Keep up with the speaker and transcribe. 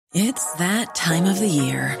It's that time of the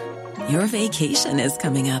year. Your vacation is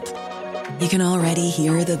coming up. You can already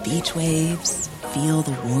hear the beach waves, feel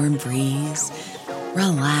the warm breeze,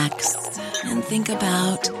 relax, and think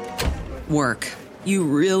about work. You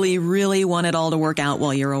really, really want it all to work out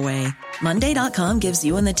while you're away. Monday.com gives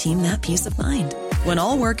you and the team that peace of mind. When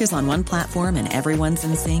all work is on one platform and everyone's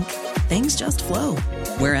in sync, things just flow.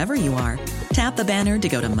 Wherever you are, tap the banner to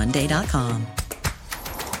go to Monday.com.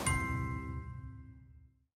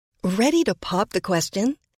 Ready to pop the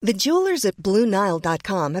question? The jewelers at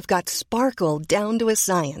BlueNile.com have got sparkle down to a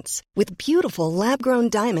science with beautiful lab-grown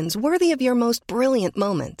diamonds worthy of your most brilliant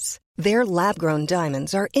moments. Their lab-grown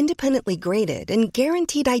diamonds are independently graded and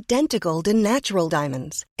guaranteed identical to natural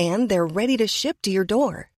diamonds, and they're ready to ship to your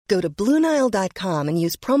door. Go to BlueNile.com and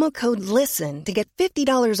use promo code LISTEN to get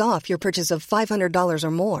 $50 off your purchase of $500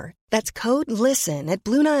 or more. That's code LISTEN at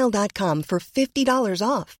BlueNile.com for $50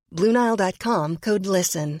 off. BlueNile.com, code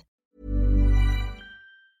LISTEN.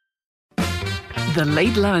 The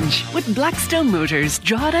Late Lunch with Blackstone Motors,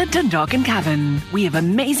 Drogheda, Dundalk and Cavan. We have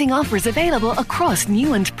amazing offers available across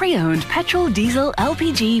new and pre-owned petrol, diesel,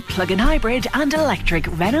 LPG, plug-in hybrid and electric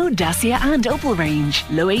Renault, Dacia and Opel range.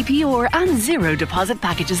 Low APR and zero deposit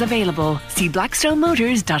packages available. See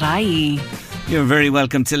blackstonemotors.ie. You're very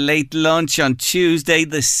welcome to Late Lunch on Tuesday,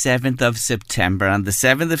 the 7th of September. And the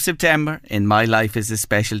 7th of September in my life is a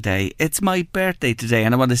special day. It's my birthday today,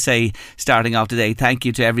 and I want to say, starting off today, thank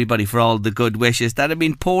you to everybody for all the good wishes that have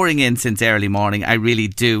been pouring in since early morning. I really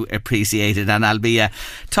do appreciate it. And I'll be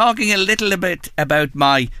talking a little bit about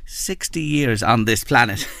my 60 years on this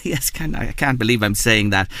planet. Yes, I can't believe I'm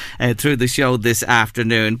saying that through the show this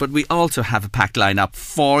afternoon. But we also have a packed lineup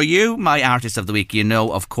for you. My artists of the week, you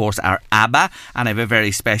know, of course, are ABBA. And I have a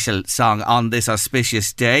very special song on this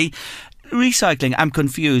auspicious day. Recycling, I'm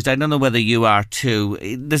confused. I don't know whether you are too.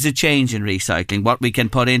 There's a change in recycling, what we can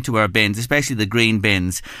put into our bins, especially the green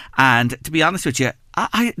bins. And to be honest with you,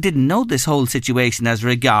 I didn't know this whole situation as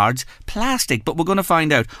regards plastic, but we're going to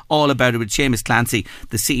find out all about it with Seamus Clancy,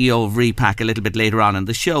 the CEO of Repack, a little bit later on in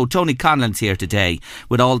the show. Tony Conlon's here today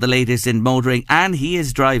with all the latest in motoring, and he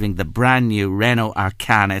is driving the brand new Renault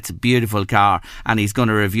Arcana. It's a beautiful car, and he's going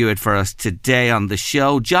to review it for us today on the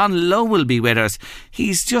show. John Lowe will be with us.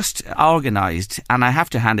 He's just organised, and I have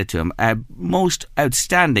to hand it to him, a most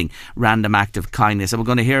outstanding random act of kindness, and we're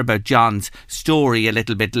going to hear about John's story a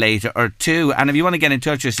little bit later or two. And if you want to get in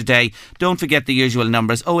touch with us today, don't forget the usual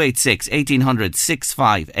numbers: 086 1800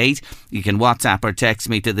 658. You can WhatsApp or text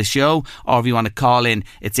me to the show, or if you want to call in,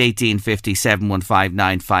 it's 1850 715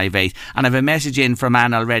 958. And I have a message in from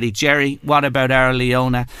Anne already. Jerry, what about our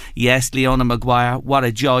Leona? Yes, Leona Maguire, what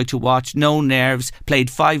a joy to watch. No nerves,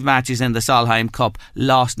 played 5 matches in the Solheim Cup,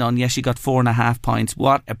 lost none. Yes, she got 4.5 points.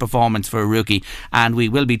 What a performance for a rookie. And we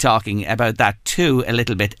will be talking about that too a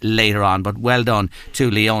little bit later on, but well done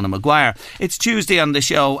to Leona Maguire. It's Tuesday on the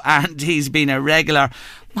show, and he's been a regular,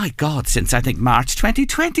 my God, since I think March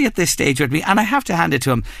 2020 at this stage with me, and I have to hand it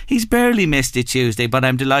to him. He's barely missed a Tuesday, but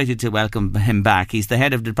I'm delighted to welcome him back. He's the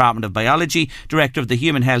head of the Department of Biology, director of the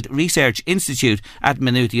Human Health Research Institute at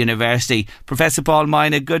Maynooth University. Professor Paul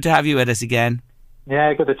Moynagh, good to have you with us again.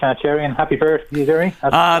 Yeah, good to chat, Jerry, and happy birthday, Jerry.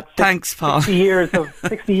 Thanks, Paul. 60 years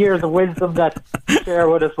of wisdom that you share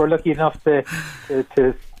with us. We're lucky enough to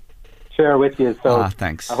share with you. So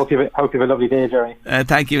thanks. I hope you have a lovely day, Jerry.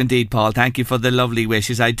 Thank you indeed, Paul. Thank you for the lovely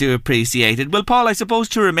wishes. I do appreciate it. Well, Paul, I suppose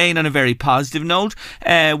to remain on a very positive note,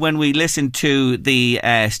 when we listen to the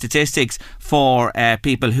statistics for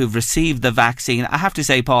people who've received the vaccine, I have to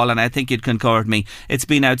say, Paul, and I think you'd concur with me, it's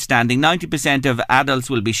been outstanding. 90% of adults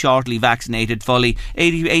will be shortly vaccinated fully,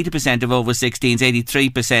 80% of over 16s,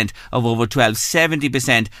 83% of over 12s,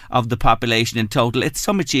 70% of the population in total. It's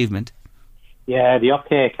some achievement. Yeah, the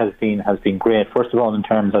uptake has been great. First of all, in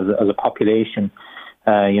terms of as a population,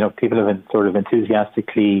 people have sort of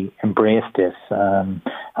enthusiastically embraced this,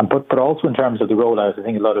 but also in terms of the rollout, I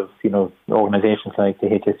think a lot of organisations like the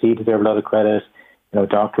HSE deserve a lot of credit.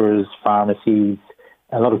 Doctors, pharmacies,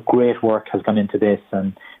 a lot of great work has gone into this,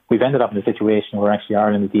 and we've ended up in a situation where actually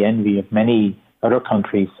Ireland is the envy of many other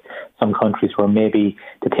countries. Some countries where maybe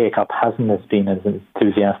the take up hasn't been as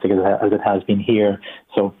enthusiastic as it has been here.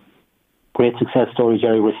 So. Great success story,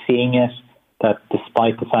 Jerry. We're seeing it, that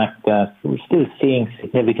despite the fact that we're still seeing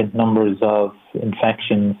significant numbers of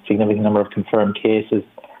infections, significant number of confirmed cases,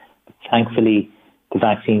 but thankfully the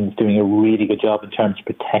vaccine is doing a really good job in terms of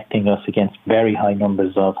protecting us against very high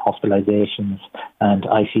numbers of hospitalizations and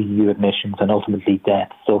ICU admissions and ultimately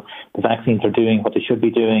death. So the vaccines are doing what they should be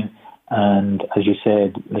doing, and as you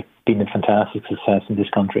said, been a fantastic success in this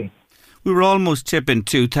country. We were almost tipping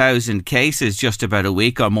 2,000 cases just about a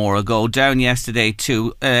week or more ago, down yesterday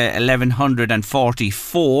to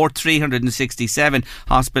 1,144, 367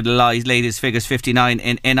 hospitalised, latest figures 59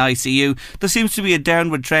 in ICU. There seems to be a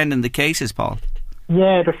downward trend in the cases, Paul.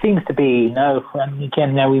 Yeah, there seems to be. Now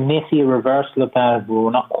we may see a reversal of that.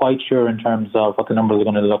 We're not quite sure in terms of what the numbers are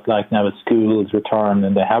going to look like now as schools return,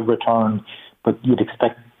 and they have returned, but you'd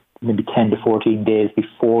expect maybe 10 to 14 days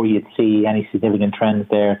before you'd see any significant trends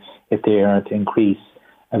there if they are to increase.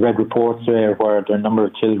 I read reports there where there are a number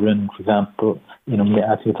of children, for example, I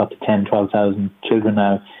think it's up to 10, 12,000 children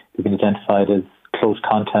now who've been identified as close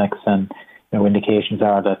contacts, and indications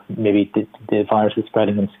are that maybe the virus is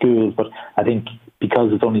spreading in schools. But I think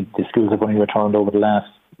because the schools have only returned over the last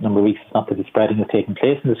number of weeks, it's not that the spreading is taking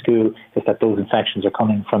place in the school, it's that those infections are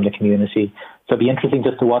coming from the community. So it'd be interesting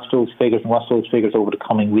just to watch those figures over the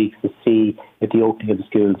coming weeks to see if the opening of the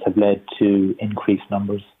schools have led to increased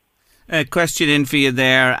numbers. A question in for you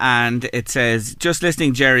there, and it says, just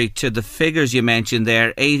listening, Jerry, to the figures you mentioned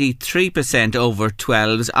there, 83% over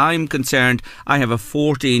 12s. I'm concerned. I have a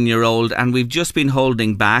 14-year-old and we've just been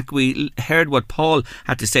holding back. We heard what Paul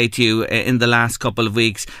had to say to you in the last couple of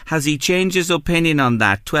weeks. Has he changed his opinion on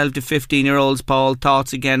that? 12 to 15-year-olds, Paul,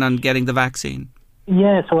 thoughts again on getting the vaccine?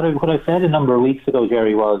 Yeah, so what I said a number of weeks ago,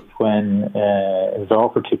 Jerry, was when it was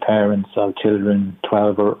offered to parents of children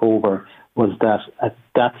 12 or over, was that at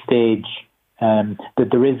that stage that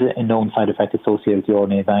there is a known side effect associated with the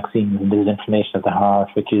RNA vaccine, and there is inflammation of the heart,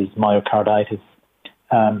 which is myocarditis.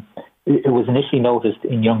 It was initially noticed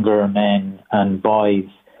in younger men and boys,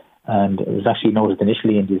 and it was actually noticed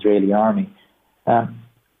initially in the Israeli army. The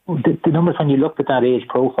numbers, when you looked at that age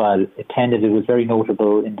profile, it was very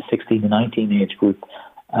notable in the 16 to 19 age group,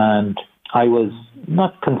 and I was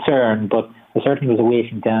not concerned, but I certainly was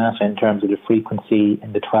awaiting data in terms of the frequency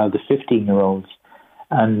in the 12 to 15-year-olds.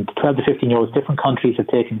 And 12 to 15-year-olds, different countries have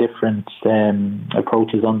taken different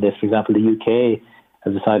approaches on this. For example, the UK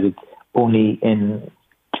has decided only in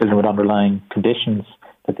children with underlying conditions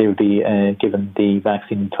that they would be given the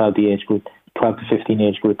vaccine in 12 to 15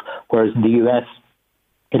 age group, whereas in the US,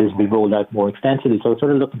 it has been rolled out more extensively. So it's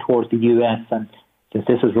sort of looking towards the US, and since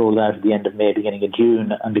this was rolled out at the end of May, beginning of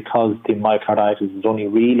June, and because the myocarditis has only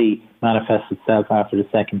really manifested itself after the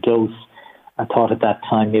second dose, I thought at that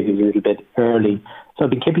time maybe it was a little bit early. So I've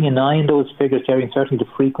been keeping an eye on those figures, Jerry, and certainly the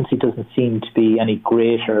frequency doesn't seem to be any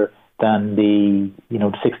greater than the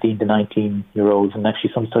 16 to 19-year-olds, and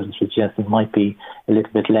actually some studies suggest it might be a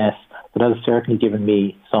little bit less. But that has certainly given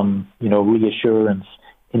me some, reassurance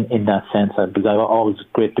in that sense, because I'm always a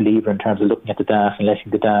great believer in terms of looking at the data and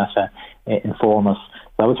letting the data inform us. So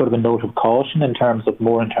that was sort of a note of caution in terms of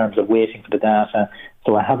waiting for the data.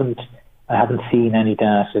 So I haven't seen any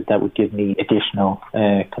data that would give me additional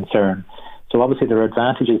concern. So obviously there are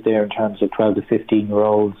advantages there in terms of 12 to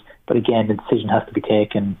 15-year-olds, but again, the decision has to be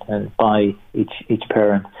taken by each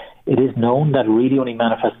parent. It is known that it really only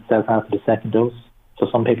manifests itself after the second dose. So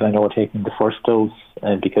some people I know are taking the first dose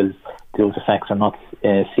because those effects are not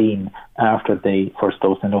seen after the first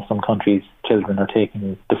dose. I know some countries, children are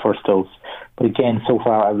taking the first dose. But again, so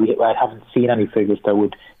far I haven't seen any figures that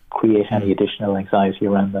would create any additional anxiety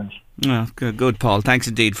around that. Oh, good, Paul. Thanks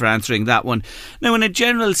indeed for answering that one. Now, in a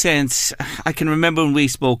general sense, I can remember when we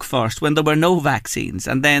spoke first, when there were no vaccines,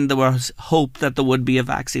 and then there was hope that there would be a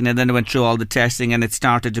vaccine, and then it went through all the testing and it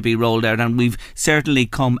started to be rolled out, and we've certainly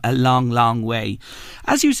come a long, long way.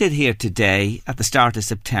 As you sit here today at the start of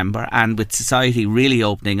September, and with society really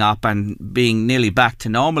opening up and being nearly back to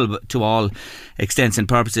normal to all extents and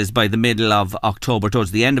purposes by the middle of October, towards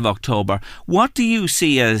the end of October, what do you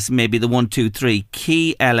see as maybe the 1, 2, 3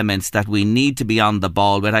 key elements that we need to be on the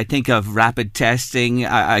ball with? I think of rapid testing,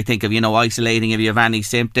 I think of, isolating if you have any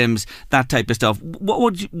symptoms, that type of stuff. What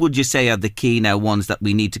would you say are the key now ones that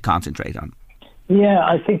we need to concentrate on? Yeah,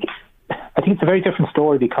 I think it's a very different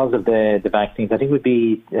story because of the vaccines. I think we'd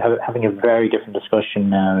be having a very different discussion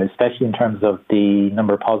now, especially in terms of the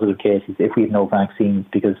number of positive cases if we have no vaccines,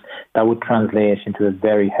 because that would translate into a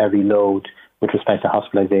very heavy load with respect to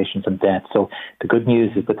hospitalizations and deaths. So the good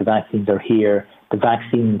news is that the vaccines are here. The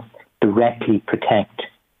vaccines directly protect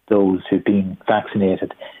those who've been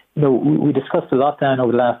vaccinated. We discussed a lot then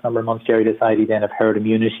over the last number of months, Jerry, this idea then of herd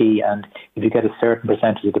immunity, and if you get a certain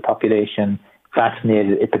percentage of the population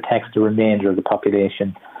vaccinated, it protects the remainder of the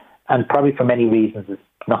population. And probably for many reasons, it's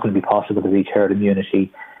not going to be possible to reach herd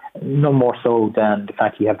immunity. No more so than the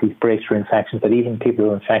fact you have these breakthrough infections that even people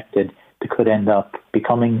who are infected, they could end up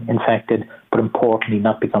becoming infected, but importantly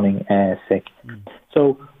not becoming sick.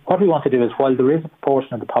 So what we want to do is, while there is a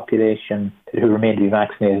proportion of the population who remain to be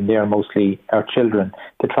vaccinated, and they are mostly our children,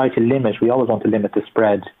 to try to limit, we always want to limit the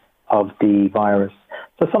spread of the virus.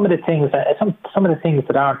 So some of the things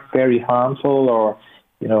that aren't very harmful, or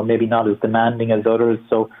maybe not as demanding as others.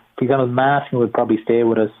 So, for example, masking would probably stay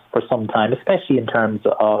with us for some time, especially in terms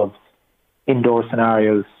of indoor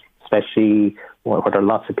scenarios, especially where there are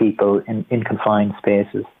lots of people in confined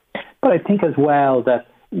spaces. But I think as well that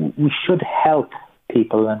we should help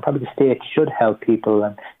people, and probably the state should help people.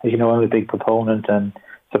 And as you know, I'm a big proponent and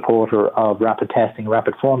supporter of rapid testing,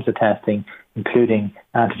 rapid forms of testing, including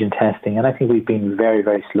antigen testing. And I think we've been very,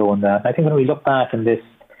 very slow on that. And I think when we look back on this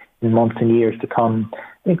in months and years to come,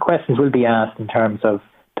 I think questions will be asked in terms of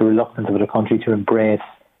the reluctance of the country to embrace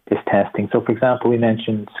this testing. So, for example, we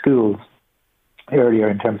mentioned schools earlier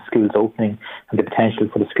in terms of schools opening and the potential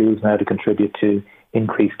for the schools now to contribute to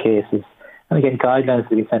increased cases. And again, guidelines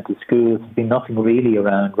that we sent to schools have been nothing really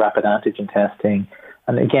around rapid antigen testing.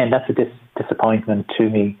 And again, that's a disappointment to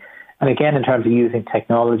me. And again, in terms of using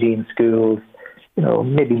technology in schools,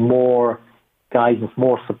 maybe more guidance,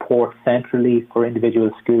 more support centrally for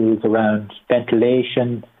individual schools around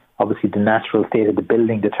ventilation. Obviously, the natural state of the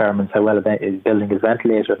building determines how well a building is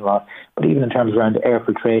ventilated or not. But even in terms around air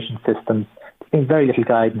filtration systems, there's been very little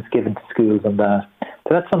guidance given to schools on that.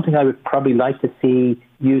 So that's something I would probably like to see,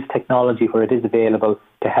 use technology where it is available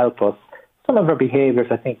to help us. Some of our behaviours,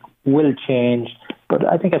 I think, will change. But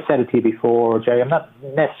I think I've said it to you before, Jerry, I'm not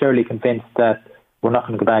necessarily convinced that we're not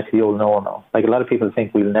going to go back to the old normal. Like, a lot of people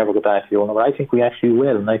think we'll never go back to the old normal. I think we actually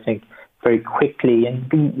will. And I think very quickly, and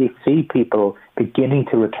you see people beginning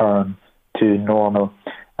to return to normal.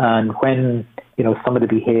 And when, some of the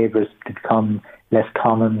behaviours become less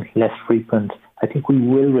common, less frequent, I think we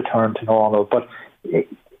will return to normal. But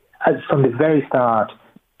as from the very start,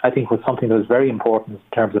 I think was something that was very important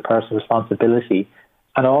in terms of personal responsibility,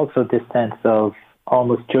 and also this sense of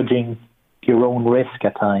almost judging your own risk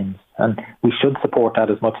at times. And we should support that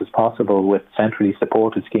as much as possible with centrally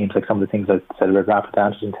supported schemes like some of the things I said about rapid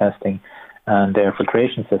antigen testing and air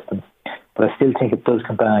filtration systems. But I still think it does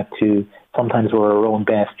come back to sometimes we're our own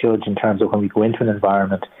best judge in terms of when we go into an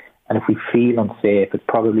environment, and if we feel unsafe, it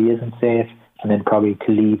probably isn't safe, and then probably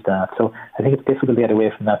to leave that. So I think it's difficult to get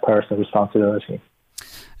away from that personal responsibility.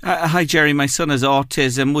 Hi Jerry, my son has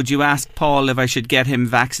autism. Would you ask Paul if I should get him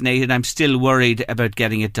vaccinated? I'm still worried about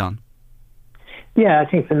getting it done. Yeah, I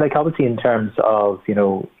think obviously in terms of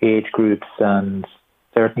age groups, and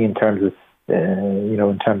certainly in terms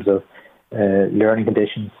of learning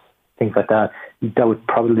conditions, things like that, that would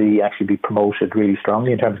probably actually be promoted really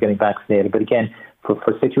strongly in terms of getting vaccinated. But again, for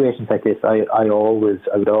situations like this, I would always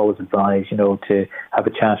advise to have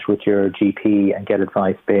a chat with your GP and get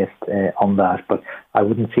advice based on that. But I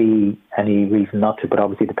wouldn't see any reason not to. But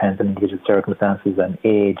obviously it depends on individual circumstances and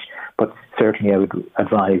age. But certainly I would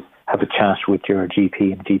advise have a chat with your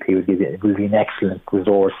GP, and the GP would be an excellent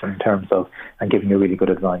resource in terms of and giving you really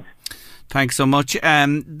good advice. Thanks so much.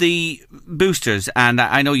 The boosters, and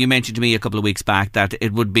I know you mentioned to me a couple of weeks back that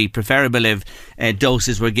it would be preferable if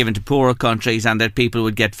doses were given to poorer countries and that people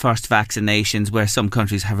would get first vaccinations where some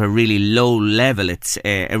countries have a really low level. It's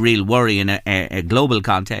a real worry in a global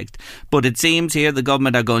context. But it seems here the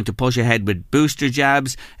government are going to push ahead with booster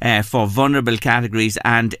jabs for vulnerable categories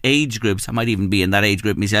and age groups. I might even be in that age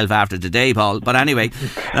group myself after today, Paul. But anyway,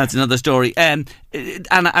 that's another story. And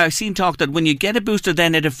I've seen talk that when you get a booster,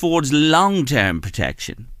 then it affords long-term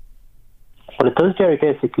protection. Well, it does, Jerry,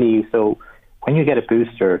 basically. So when you get a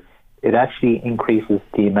booster, it actually increases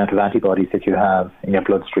the amount of antibodies that you have in your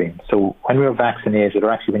bloodstream. So when you're vaccinated,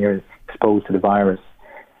 or actually when you're exposed to the virus,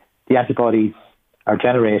 the antibodies are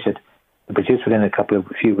generated and produced within a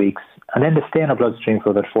few weeks, and then they stay in our bloodstream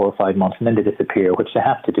for about 4 or 5 months, and then they disappear, which they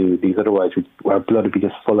have to do, because otherwise our blood would be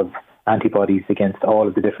just full of antibodies against all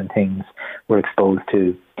of the different things we're exposed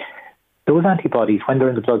to. Those antibodies, when they're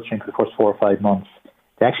in the bloodstream for the first 4 or 5 months,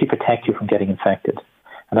 they actually protect you from getting infected.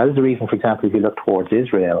 And that is the reason, for example, if you look towards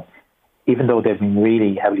Israel, even though they've been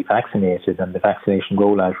really heavily vaccinated and the vaccination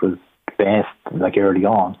rollout was best early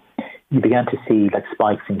on, you began to see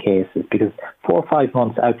spikes in cases, because 4 or 5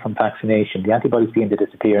 months out from vaccination, the antibodies begin to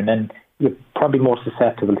disappear, and then you're probably more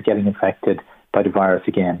susceptible to getting infected by the virus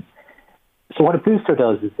again. So what a booster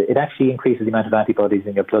does is it actually increases the amount of antibodies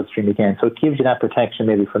in your bloodstream again. So it gives you that protection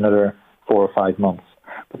maybe for another 4 or 5 months.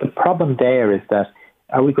 But the problem there is that,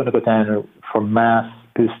 are we going to go down for mass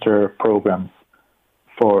booster programs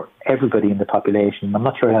for everybody in the population? I'm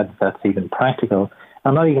not sure how that's even practical.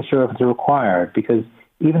 I'm not even sure if it's required, because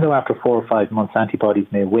even though after 4 or 5 months antibodies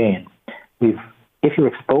may wane, if you're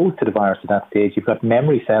exposed to the virus at that stage, you've got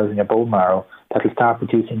memory cells in your bone marrow that will start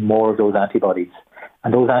producing more of those antibodies.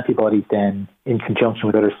 And those antibodies then, in conjunction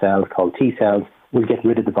with other cells called T cells, will get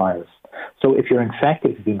rid of the virus. So if you're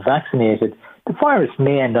infected, if you've been vaccinated, the virus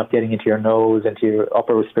may end up getting into your nose, into your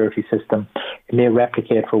upper respiratory system. It may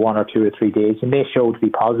replicate for 1 or 2 or 3 days. It may show to be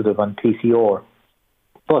positive on PCR.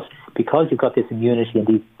 But because you've got this immunity and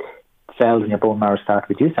these cells in your bone marrow start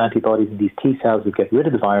to produce antibodies and these T cells will get rid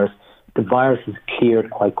of the virus is cleared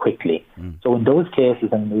quite quickly. So in those cases,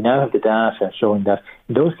 and we now have the data showing that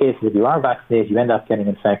in those cases, if you are vaccinated, you end up getting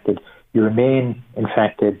infected, you remain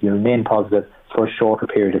infected, you remain positive for a shorter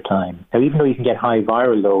period of time. Now, even though you can get high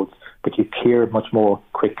viral loads, but you clear it much more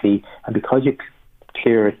quickly, and because you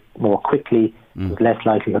clear it more quickly, there's less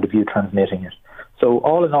likelihood of you transmitting it. So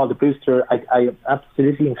all in all, the booster, I am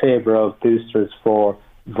absolutely in favour of boosters for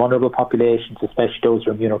vulnerable populations, especially those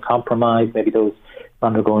who are immunocompromised, maybe those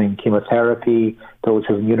undergoing chemotherapy, those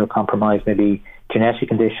who are immunocompromised, maybe genetic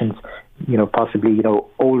conditions, possibly,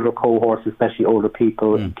 older cohorts, especially older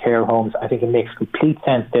people in care homes. I think it makes complete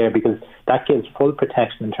sense there because that gives full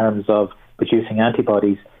protection in terms of producing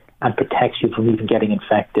antibodies and protects you from even getting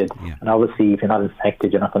infected. Yeah. And obviously, if you're not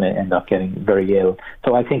infected, you're not going to end up getting very ill.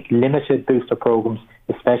 So I think limited booster programs,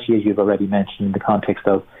 especially as you've already mentioned in the context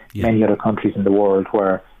of many other countries in the world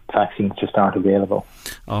where vaccines just aren't available.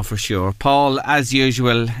 Oh, for sure. Paul, as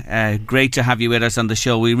usual, great to have you with us on the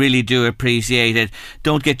show. We really do appreciate it.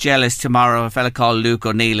 Don't get jealous tomorrow. A fella called Luke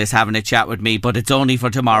O'Neill is having a chat with me, but it's only for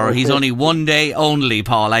tomorrow. He's only one day only,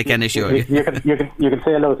 Paul, I can assure you. You can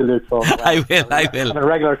say hello to Luke, Paul. I will. I'm in a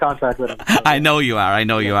regular contact with him. I know you are.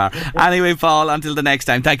 Anyway, Paul, until the next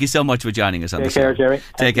time, thank you so much for joining us on the show. Take care, Jerry.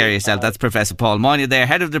 Take care of yourself. That's Professor Paul Moynihan there,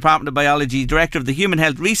 Head of the Department of Biology, Director of the Human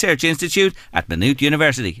Health Research Institute at Maynooth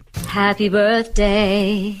University. Happy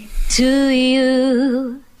birthday to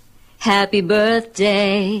you. Happy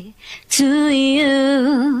birthday to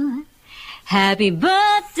you. Happy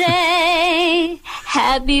birthday.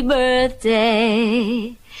 Happy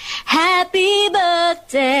birthday. Happy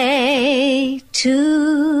birthday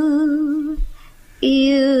to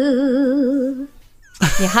you.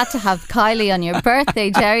 You had to have Kylie on your birthday,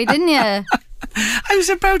 Jerry, didn't you? I was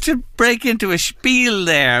about to break into a spiel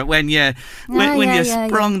there when you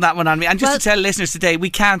sprung that one on me. And just to tell listeners today, we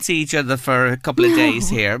can't see each other for a couple of days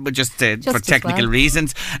here, but just for technical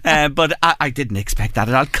reasons. But I didn't expect that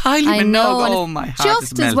at all. Kylie Minogue, oh my heart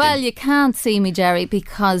just is melting. As well, you can't see me, Jerry,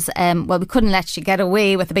 because we couldn't let you get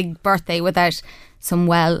away with a big birthday without some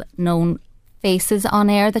well-known faces on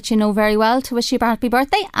air that you know very well to wish you a happy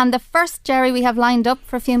birthday. And the first, Jerry, we have lined up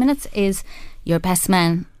for a few minutes is your best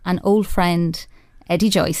man, an old friend, Eddie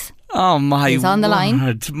Joyce. Oh my He's on the line.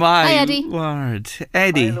 My Hi, Eddie. word.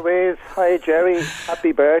 Eddie. Hi Louise. Hi Jerry.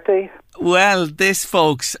 Happy birthday. Well, this,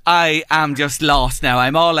 folks, I am just lost now.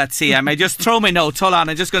 I'm all at sea. I may just throw my notes. Hold on,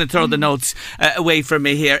 I'm just going to throw the notes away from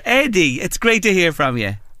me here. Eddie, it's great to hear from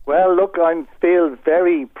you. Well, look, I feel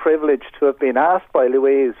very privileged to have been asked by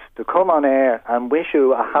Louise to come on air and wish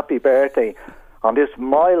you a happy birthday on this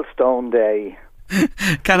milestone day.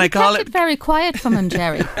 Can I call it very quiet from him,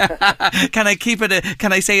 Jerry? Can I keep it?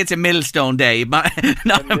 Can I say it's a millstone day? Not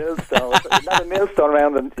a millstone. It's not a millstone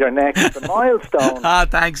around your neck. It's a milestone.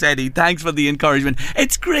 Thanks, Eddie. Thanks for the encouragement.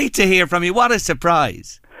 It's great to hear from you. What a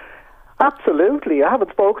surprise! Absolutely. I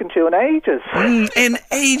haven't spoken to you in ages. In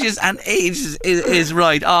ages and ages is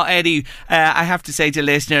right. Oh, Eddie, I have to say to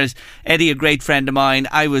listeners, Eddie, a great friend of mine.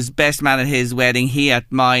 I was best man at his wedding, he at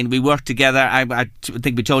mine. We worked together. I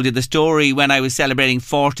think we told you the story when I was celebrating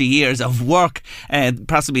 40 years of work,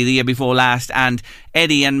 possibly the year before last, and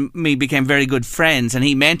Eddie and me became very good friends, and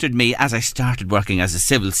he mentored me as I started working as a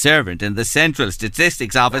civil servant in the Central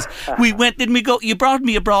Statistics Office. We went, didn't we go? You brought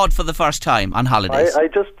me abroad for the first time on holidays. I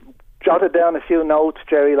just jotted down a few notes,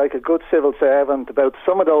 Jerry, like a good civil servant, about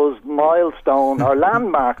some of those milestone or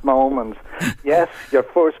landmark moments. Yes, your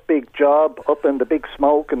first big job up in the Big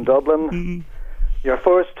Smoke in Dublin, your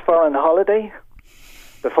first foreign holiday,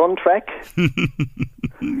 the fun trek.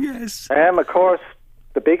 Yes. Of course,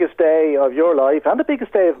 the biggest day of your life and the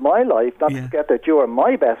biggest day of my life, not to forget that you are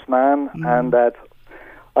my best man and that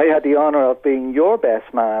I had the honour of being your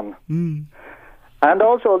best man. And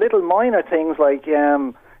also little minor things like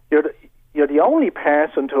you're the only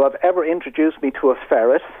person to have ever introduced me to a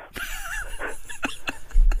ferret.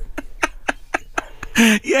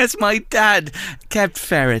 Yes, my dad kept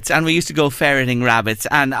ferrets and we used to go ferreting rabbits,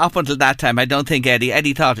 and up until that time I don't think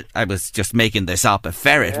Eddie thought I was just making this up. A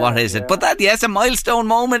ferret, what is it? But that, yes, a milestone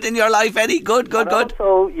moment in your life, Eddie. Good.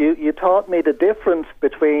 Also, you taught me the difference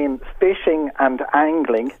between fishing and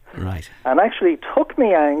angling. Right. And actually took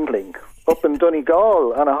me angling up in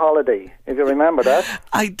Donegal on a holiday, if you remember that.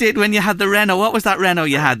 I did, when you had the Renault. What was that Renault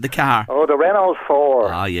you had, the car? Oh, the Renault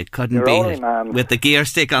 4. Oh, you couldn't beat it. Man. With the gear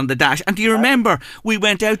stick on the dash. And do you remember, we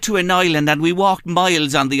went out to an island and we walked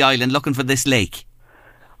miles on the island looking for this lake?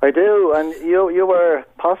 I do, and you were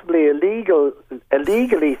possibly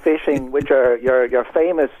illegally fishing with your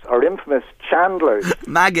famous or infamous chandlers.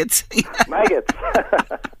 Maggots. Maggots.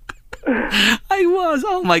 I was.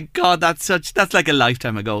 Oh my God, that's like a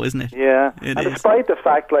lifetime ago, isn't it? Yeah. It and is. Despite the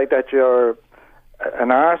fact like that you're an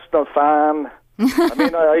Arsenal fan, I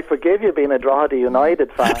mean, I forgive you being a Drogheda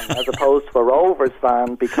United fan as opposed to a Rovers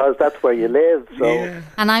fan because that's where you live. So. Yeah.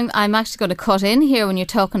 And I'm actually going to cut in here when you're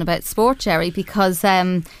talking about sport, Jerry, because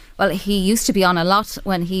he used to be on a lot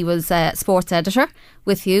when he was sports editor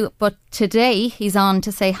with you, but today he's on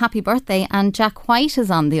to say happy birthday, and Jack White is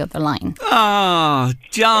on the other line. Oh,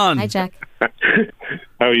 John. Hi, Jack.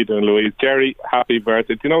 How are you doing, Louise? Jerry, happy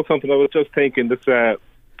birthday. Do you know something? I was just thinking this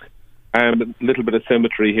little bit of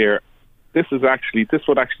symmetry here. This would actually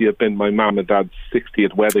have been my mum and dad's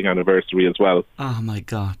 60th wedding anniversary as well. Oh my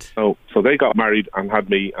God. So they got married and had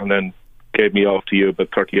me, and then gave me off to you about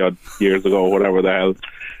 30 odd years ago, whatever the hell.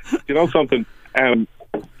 You know something?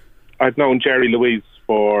 I've known Jerry Louise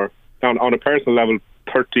for, on a personal level,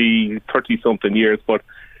 30 something years, but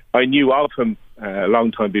I knew of him a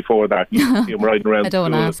long time before that. You see him riding around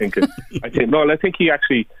school. I think he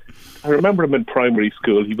actually. I remember him in primary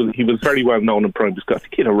school. He was very well known in primary school. I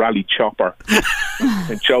think he had a rally chopper in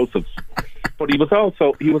St. Joseph's. But he was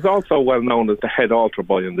also well known as the head altar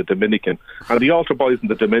boy in the Dominican. And the altar boys in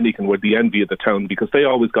the Dominican were the envy of the town because they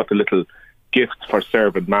always got the little gifts for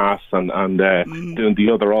serving mass and doing the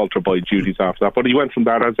other altar boy duties after that. But he went from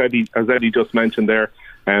that, as Eddie just mentioned there.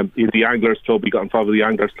 The Anglers Club. He got involved with the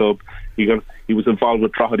Anglers Club. He was involved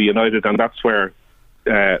with Drogheda United, and that's where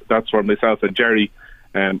myself and Jerry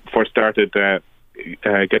first started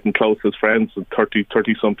getting close as friends 30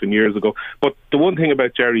 something years ago. But the one thing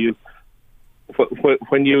about Jerry is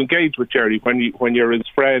when you engage with Jerry, when you're his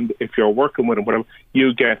friend, if you're working with him, whatever,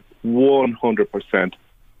 you get 100%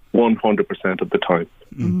 of the time.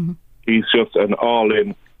 Mm-hmm. He's just an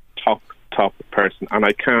all-in top person, and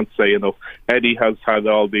I can't say enough. Eddie has had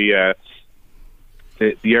all the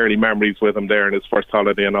early memories with him there in his first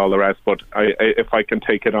holiday and all the rest, but if I can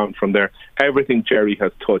take it on from there, everything Jerry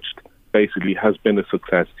has touched basically has been a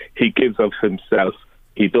success. He gives of himself.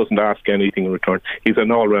 He doesn't ask anything in return. He's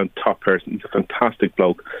an all-round top person. He's a fantastic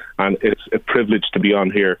bloke, and it's a privilege to be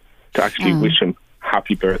on here to actually wish him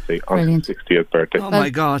happy birthday on his 60th birthday. Oh my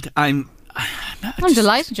God, I'm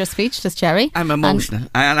delighted you're speechless, Jerry. I'm emotional.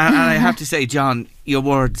 And I have to say, John, your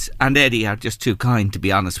words and Eddie are just too kind, to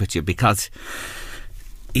be honest with you, because,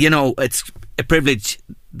 you know, it's a privilege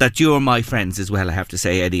that you're my friends as well, I have to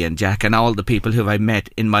say, Eddie and Jack, and all the people who I've met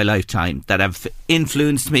in my lifetime that have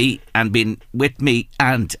influenced me and been with me,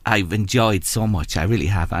 and I've enjoyed so much. I really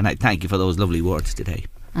have, and I thank you for those lovely words today.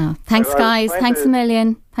 Oh, thanks, guys. Thanks a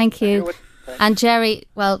million. Thank you. And Jerry,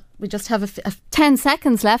 well, we just have 10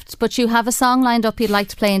 seconds left, but you have a song lined up you'd like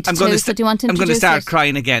to play into two, so do you want to introduce it? I'm going to start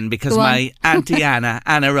crying again because my Auntie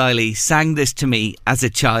Anna Riley, sang this to me as a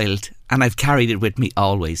child, and I've carried it with me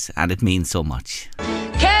always, and it means so much.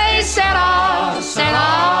 Que sera,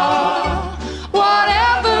 sera,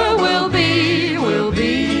 whatever will be, will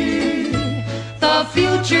be. The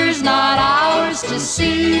future's not ours to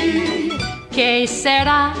see. Que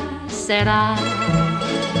sera, sera.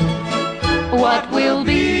 What will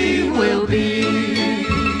be, will be.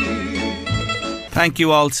 Thank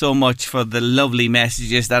you all so much for the lovely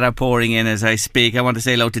messages that are pouring in as I speak. I want to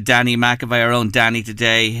say hello to Danny McAvoy, our own Danny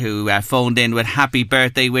today, who phoned in with happy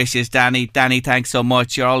birthday wishes. Danny, thanks so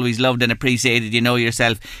much. You're always loved and appreciated. You know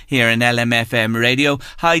yourself here in LMFM Radio.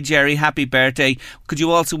 Hi Jerry, happy birthday. Could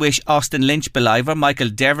you also wish Austin Lynch Beliver, Michael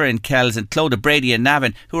Dever in Kells, and Clodagh Brady and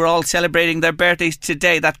Navan, who are all celebrating their birthdays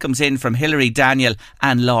today? That comes in from Hilary, Daniel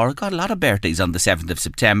and Laura. Got a lot of birthdays on the 7th of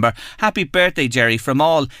September. Happy birthday, Jerry, from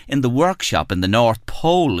all in the workshop in the North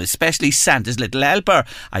Pole, especially Santa's Little Helper.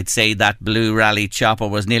 I'd say that blue rally chopper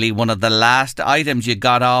was nearly one of the last items you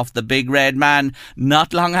got off the big red man.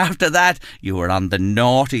 Not long after that, you were on the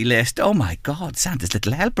naughty list. Oh my God, Santa's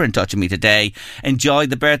Little Helper in touch with me today. Enjoy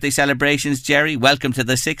the birthday celebrations, Jerry. Welcome to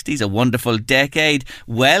the 60s, a wonderful decade.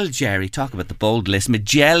 Well, Jerry, talk about the bold list.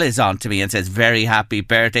 Majel is on to me and says, very happy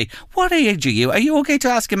birthday. What age are you? Are you okay to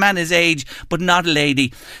ask a man his age, but not a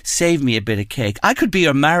lady? Save me a bit of cake. I could be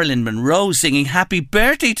your Marilyn Monroe singing happy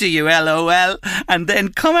birthday to you, LOL, and then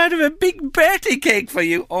come out of a big birthday cake for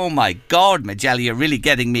you. Oh my God, Majella, you're really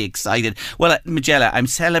getting me excited. Well, Majella, I'm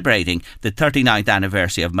celebrating the 39th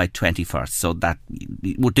anniversary of my 21st, so that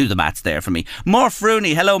would do the maths there for me. Morph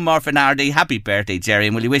Rooney, hello Morph and RD, happy birthday Jerry,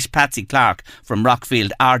 and will you wish Patsy Clark from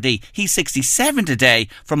Rockfield RD, he's 67 today,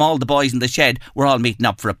 from all the boys in the shed. We're all meeting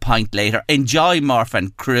up for a pint later. Enjoy Morph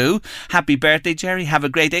and crew. Happy birthday Jerry, have a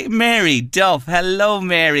great day. Mary Duff, hello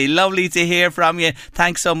Mary, lovely to hear from from you.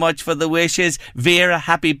 Thanks so much for the wishes. Vera,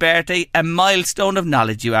 happy birthday. A milestone of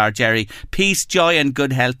knowledge you are, Jerry. Peace, joy and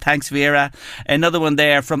good health. Thanks, Vera. Another one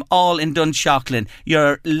there from all in Dunshaughlin.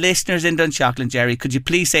 Your listeners in Dunshaughlin, Jerry, could you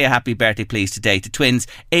please say a happy birthday, please, today to twins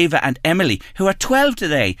Ava and Emily, who are 12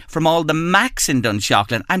 today, from all the Macs in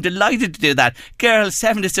Dunshaughlin. I'm delighted to do that. Girls,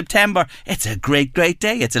 7th of September. It's a great, great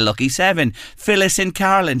day. It's a lucky 7. Phyllis in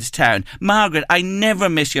Carlinstown. Margaret, I never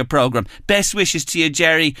miss your programme. Best wishes to you,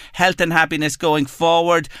 Jerry. Health and happiness going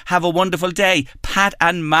forward. Have a wonderful day. Pat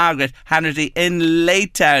and Margaret Hannerty in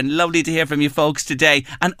Laytown. Lovely to hear from you folks today.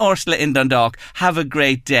 And Ursula in Dundalk. Have a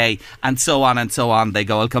great day. And so on they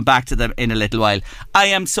go. I'll come back to them in a little while. I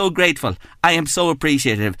am so grateful. I am so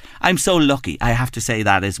appreciative. I'm so lucky, I have to say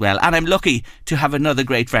that as well. And I'm lucky to have another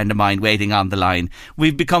great friend of mine waiting on the line.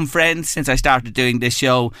 We've become friends since I started doing this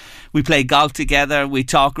show. We play golf together, we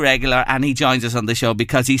talk regular, and he joins us on the show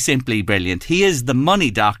because he's simply brilliant. He is the money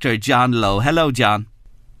doctor, John Lowe. Hello, John.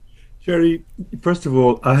 Jerry, first of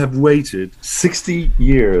all, I have waited 60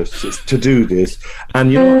 years to do this,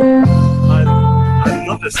 and you know, I'm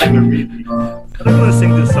not a singer really, but I'm going to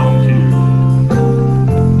sing this song to you.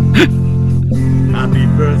 Happy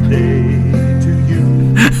birthday to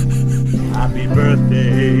you. Happy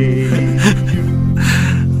birthday to you.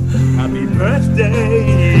 Happy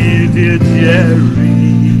birthday, dear Jerry.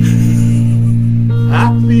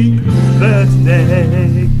 Happy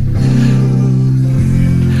birthday.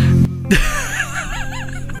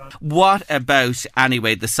 What about,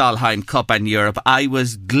 anyway, the Solheim Cup in Europe? I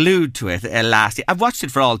was glued to it last year. I've watched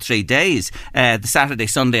it for all 3 days. The Saturday,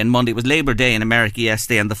 Sunday and Monday. It was Labour Day in America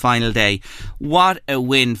yesterday and the final day. What a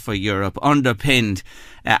win for Europe, underpinned,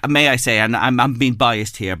 may I say, and I'm being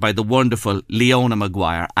biased here, by the wonderful Leona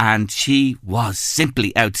Maguire, and she was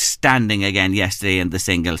simply outstanding again yesterday in the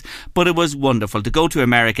singles. But it was wonderful to go to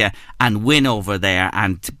America and win over there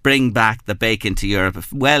and to bring back the bacon to Europe.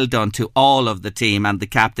 Well done to all of the team and the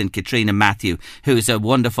captain Katrina Matthew, who's a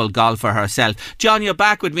wonderful golfer herself. John, you're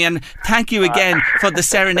back with me, and thank you again for the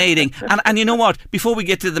serenading. And you know what, before we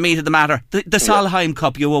get to the meat of the matter, the Solheim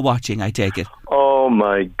Cup you were watching, I take it. Oh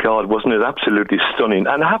my God, wasn't it absolutely stunning?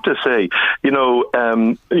 And I have to say,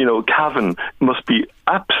 Cavan must be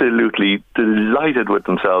absolutely delighted with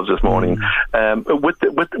themselves this morning.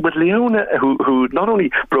 With Leona, who not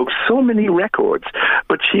only broke so many records,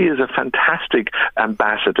 but she is a fantastic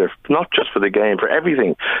ambassador, not just for the game, for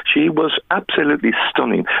everything. She was absolutely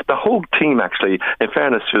stunning. The whole team, actually, in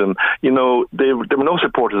fairness to them, there were no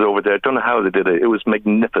supporters over there. Don't know how they did it. It was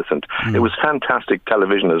magnificent. It was fantastic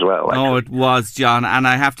television as well, actually. Oh, it was, John. And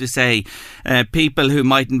I have to say, people who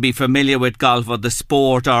mightn't be familiar with golf or the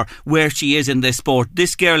sport or where she is in this sport,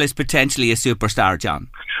 this girl is potentially a superstar, John.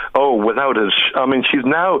 Oh, without it. I mean, she's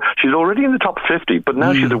already in the top 50, but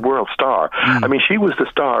now she's a world star. I mean, she was the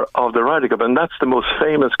star of the Ryder Cup, and that's the most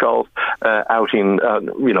famous golf outing,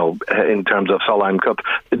 in terms of Solheim Cup.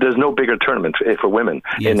 There's no bigger tournament for women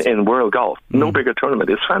in world golf. No bigger tournament.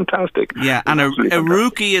 It's fantastic. Yeah, and a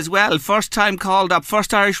rookie as well. First time called up.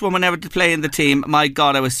 First Irish woman ever to play in the team. My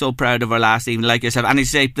God, I was so proud of her last evening, like yourself. And I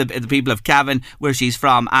say the people of Cavan, where she's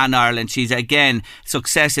from, and Ireland, she's again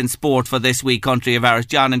success in sport for this wee country of ours.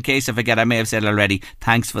 John, in case I forget, I may have said it already,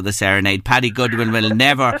 thanks for the serenade. Paddy Goodwin will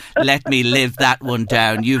never let me live that one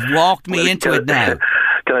down. You've walked me into it now.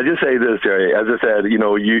 Can I just say this, Jerry? As I said,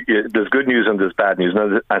 there's good news and there's bad news.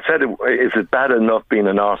 Now, I said, is it bad enough being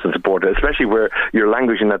an Arsenal supporter, especially where you're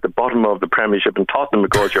languishing at the bottom of the Premiership, and Tottenham,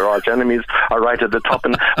 of course, your arch enemies, are right at the top,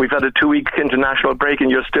 and we've had a 2-week international break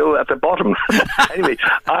and you're still at the bottom. Anyway,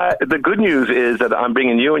 the good news is that I'm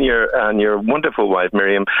bringing you and your wonderful wife,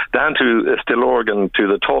 Miriam, down to Stillorgan, to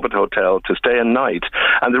the Talbot Hotel, to stay a night.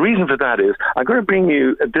 And the reason for that is I'm going to bring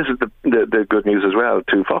you, this is the good news as well,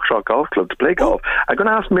 to Foxrock Golf Club to play golf. I'm going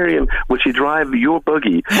to ask Miriam, will she drive your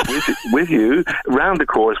buggy with you round the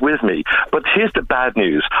course with me? But here's the bad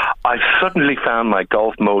news. I've suddenly found my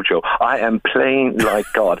golf mojo. I am playing like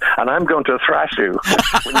God, and I'm going to thrash you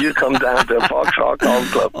when you come down to Foxrock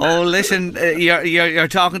Golf Club. Oh, listen, you're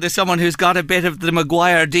talking to someone who's got a bit of the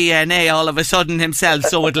Maguire DNA all of a sudden himself,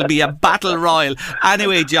 so it'll be a battle royal.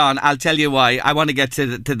 Anyway, John, I'll tell you why. I want to get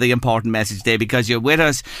to the important message today, because you're with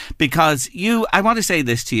us, because I want to say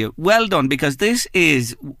this to you. Well done, because this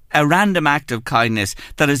is a random act of kindness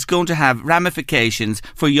that is going to have ramifications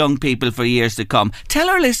for young people for years to come. Tell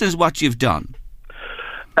our listeners what you've done.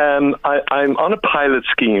 I'm on a pilot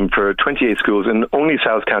scheme for 28 schools in only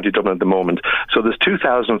South County Dublin at the moment. So there's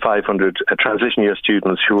 2,500 transition year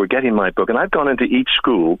students who are getting my book, and I've gone into each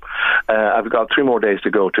school. I've got 3 more days to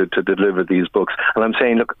go to deliver these books, and I'm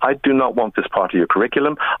saying, look, I do not want this part of your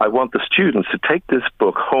curriculum. I want the students to take this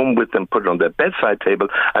book home with them, put it on their bedside table,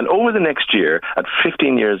 and over the next year, at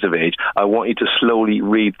 15 years of age, I want you to slowly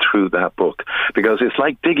read through that book, because it's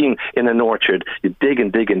like digging in an orchard. You dig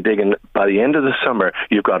and dig and dig, and by the end of the summer,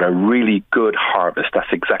 you've got a really good harvest.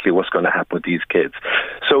 That's exactly what's going to happen with these kids.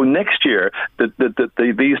 So next year,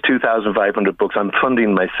 these 2,500 books, I'm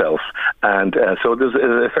funding myself, and so there's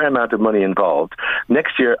a fair amount of money involved.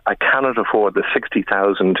 Next year, I cannot afford the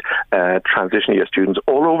 60,000 transition year students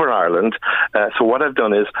all over Ireland. So what I've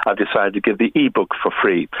done is I've decided to give the e-book for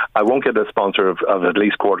free. I won't get a sponsor of at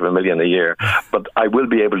least $250,000 a year, but I will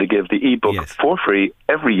be able to give the e-book for free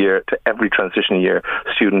every year to every transition year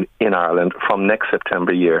student in Ireland from next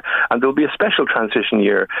September year. And there'll be a special transition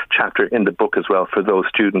year chapter in the book as well for those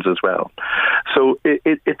students as well. So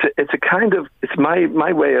it's a kind of, it's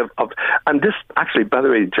my way of, and this actually, by the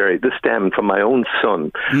way, Jerry, this stemmed from my own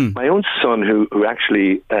son. My own son who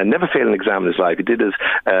actually never failed an exam in his life. He did his,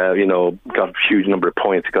 got a huge number of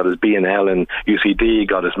points. He got his B&L in UCD,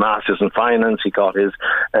 got his Masters in Finance, he got his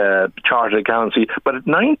Chartered Accountancy. But at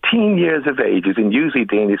 19 years of age, he's in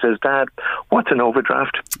UCD and he says, Dad, what's an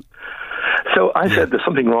overdraft? So I said there's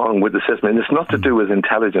something wrong with the system, and it's not to do with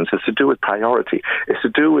intelligence, it's to do with priority. It's to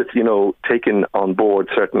do with, taking on board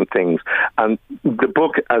certain things. And the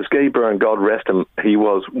book, as Gay Byrne, God rest him, he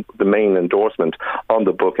was the main endorsement on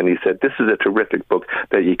the book, and he said, this is a terrific book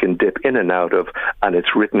that you can dip in and out of, and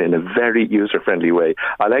it's written in a very user-friendly way.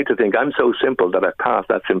 I like to think I'm so simple that I pass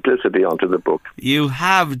that simplicity onto the book. You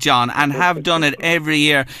have, John, and have done it every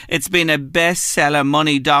year. It's been a bestseller,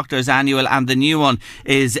 Money Doctors Annual, and the new one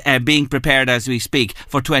is being prepared as we speak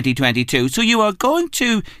for 2022. So you are going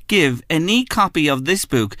to give an e-copy of this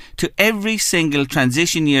book to every single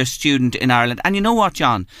transition year student in Ireland. And you know what,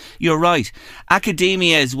 John? You're right.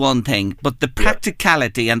 Academia is one thing, but the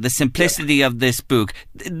practicality and the simplicity of this book,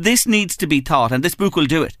 this needs to be taught, and this book will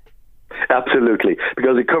do it. Absolutely,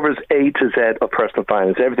 because it covers A to Z of personal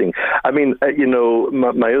finance, everything. I mean,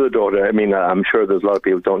 my other daughter, I'm sure there's a lot of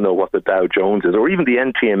people who don't know what the Dow Jones is, or even the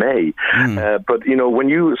NTMA. But, when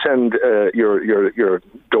you send your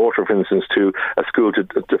daughter, for instance, to a school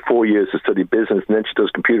to 4 years to study business, and then she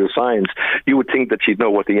does computer science, you would think that she'd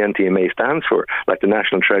know what the NTMA stands for, like the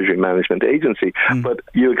National Treasury Management Agency. But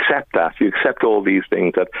you accept that. You accept all these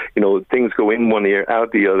things that, things go in one ear,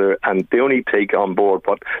 out the other, and they only take on board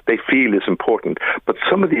what they feel is important. But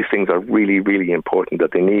some of these things are really, really important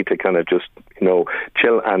that they need to kind of just,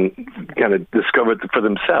 chill and kind of discover for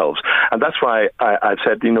themselves. And that's why I've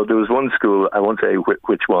said, there was one school, I won't say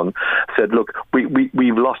which one, said, look,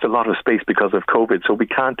 we've lost a lot of space because of COVID, so we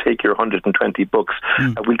can't take your 120 books.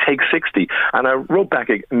 We'll take 60. And I wrote back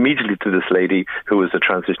immediately to this lady who was the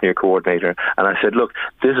transition year coordinator, and I said, look,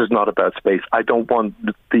 this is not about space. I don't want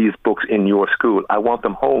these books in your school. I want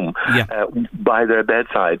them home by their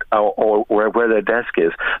bedside or where their desk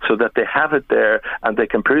is, so that they have it there and they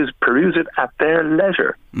can peruse it at their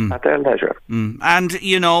leisure. At their leisure. And,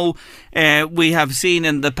 we have seen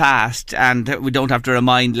in the past, and we don't have to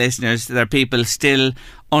remind listeners, there are people still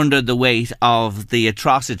under the weight of the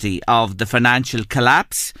atrocity of the financial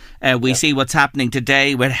collapse. We see what's happening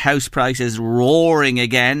today with house prices roaring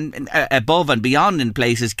again, above and beyond in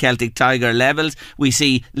places Celtic Tiger levels. We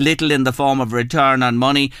see little in the form of return on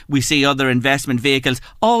money. We see other investment vehicles.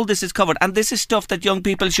 All this is covered, and this is stuff that young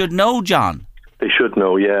people should know, John. They should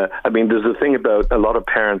know, yeah. There's a thing about a lot of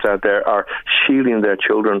parents out there are shielding their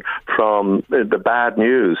children from the bad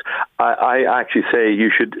news. I actually say you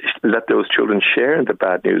should let those children share in the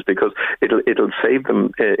bad news, because it'll save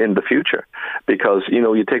them in the future. Because,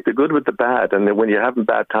 you take the good with the bad, and then when you're having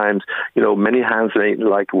bad times, many hands ain't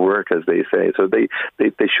like work, as they say. So they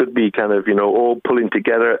should be kind of, all pulling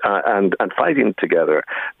together and fighting together.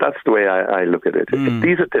 That's the way I look at it.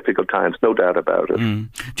 These are difficult times, no doubt about it.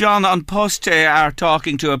 John, on Post are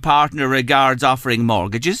talking to a partner regards offering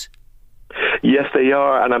mortgages. Yes, they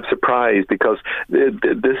are, and I'm surprised, because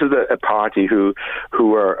this is a party who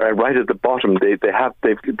are right at the bottom. They've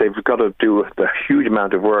got to do a huge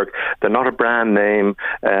amount of work. They're not a brand name,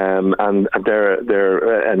 and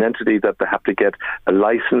they're an entity that they have to get a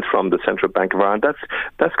license from the Central Bank of Ireland.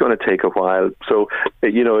 That's going to take a while. So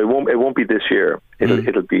it won't be this year.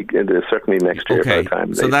 It'll be certainly next year by the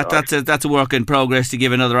time. So that's a work in progress, to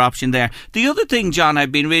give another option there. The other thing, John,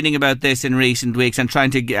 I've been reading about this in recent weeks and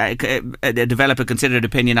trying to develop a considered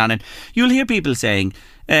opinion on it. You'll hear people saying,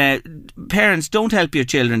 parents, don't help your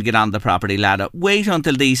children get on the property ladder. Wait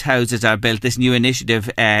until these houses are built. This new initiative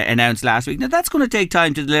announced last week. Now, that's going to take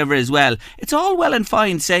time to deliver as well. It's all well and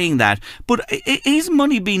fine saying that, but is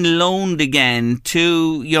money being loaned again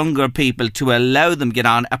to younger people to allow them get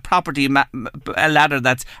on a property a ladder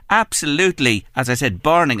that's absolutely, as I said,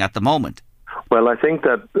 burning at the moment? Well, I think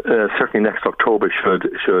that certainly next October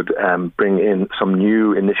should bring in some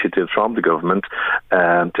new initiatives from the government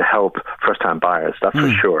to help first-time buyers. That's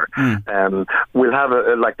for sure. We'll have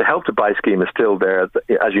like the Help to Buy scheme is still there.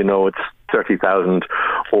 As you know, it's 30,000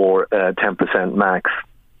 or 10% max.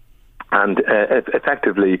 And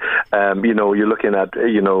effectively, you're looking at,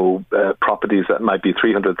 properties that might be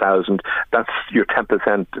 300,000. That's your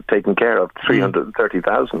 10% taken care of,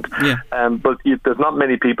 330,000. Yeah. But there's not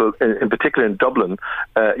many people, in particular in Dublin,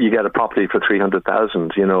 you get a property for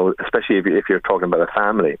 300,000. Especially if you're talking about a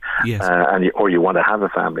family, yes. Or you want to have a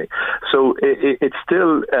family. So it's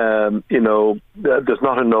still, there's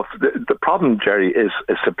not enough. The problem, Jerry, is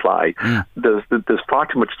supply. There's far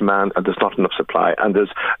too much demand, and there's not enough supply. And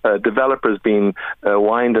there's developers being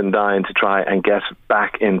wined and dined to try and get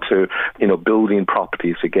back into building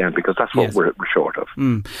properties again, because that's what we're short of.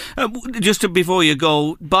 Just before you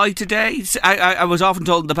go, buy today. I was often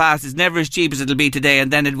told in the past it's never as cheap as it'll be today,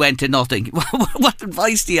 and then it went to nothing. What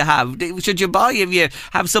advice do you have? Should you buy if you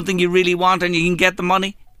have something you really want and you can get the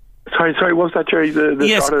money? Sorry, what was that, Jerry?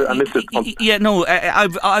 Yes, starter, I missed it. Yeah, no,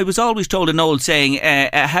 I was always told an old saying,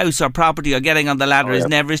 a house or property or getting on the ladder is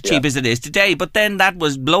never as cheap as it is today, but then that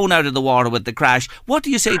was blown out of the water with the crash. What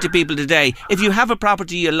do you say to people today? If you have a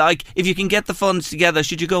property you like, if you can get the funds together,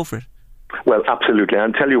 should you go for it? Well, absolutely.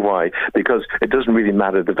 I'll tell you why. Because it doesn't really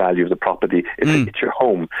matter the value of the property. It's your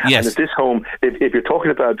home. Yes. And if this home, if you're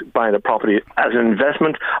talking about buying a property as an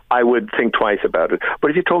investment, I would think twice about it.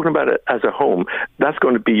 But if you're talking about it as a home, that's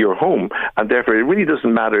going to be your home. And therefore, it really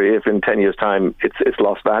doesn't matter if in 10 years' time it's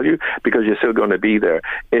lost value, because you're still going to be there.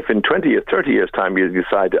 If in 20 or 30 years' time you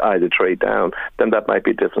decide to either trade down, then that might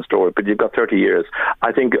be a different story. But you've got 30 years.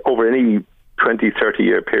 I think over any 20,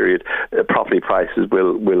 30-year period, property prices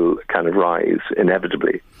will kind of rise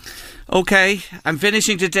inevitably. Okay, I'm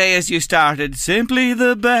finishing today as you started. Simply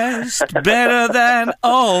the best, better than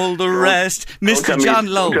all the rest. Mr. John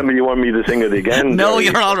Lowe. Don't tell me you want me to sing it again. No,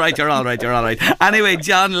 you're all right. Anyway,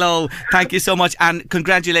 John Lowe, thank you so much, and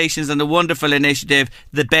congratulations on the wonderful initiative.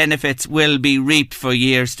 The benefits will be reaped for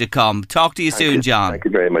years to come. Talk to you soon, John. Thank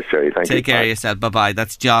you very much, Jerry. Take care of yourself. Bye-bye.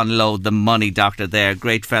 That's John Lowe, the money doctor there.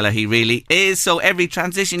 Great fella he really is. So every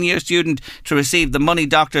transition year student to receive the Money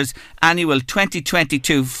Doctor's annual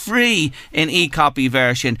 2022 free in e-copy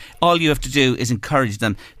version. All you have to do is encourage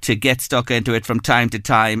them to get stuck into it from time to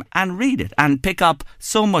time and read it and pick up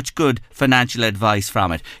so much good financial advice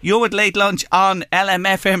from it. You're at Late Lunch on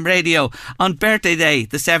LMFM Radio on birthday day,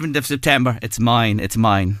 the 7th of September. It's mine.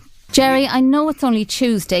 Jerry, I know it's only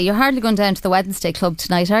Tuesday. You're hardly going down to the Wednesday Club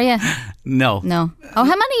tonight, are you? No. Oh, how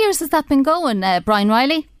many years has that been going, Brian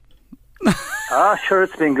Riley? Sure,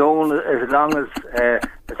 it's been going as long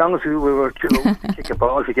as we were to kick a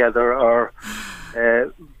ball together, or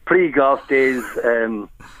pre-golf days.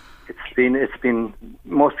 It's been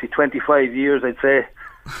mostly 25 years, I'd say.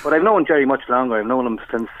 But I've known Jerry much longer. I've known him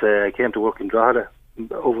since I came to work in Drogheda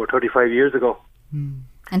over 35 years ago.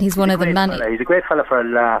 And he's one of the many. He's a great fella for a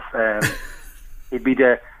laugh. He'd be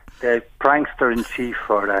the prankster in chief,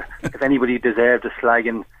 or if anybody deserved a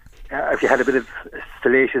slagging. If you had a bit of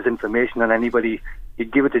salacious information on anybody,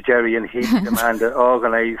 you'd give it to Jerry, and he'd be the man to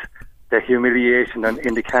organise the humiliation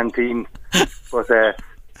in the canteen. But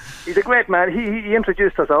he's a great man. He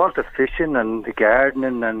introduced us all to fishing and the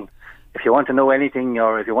gardening, and if you want to know anything,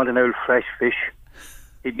 or if you want to know fresh fish,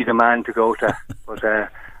 he'd be the man to go to. But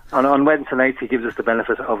on Wednesday nights, he gives us the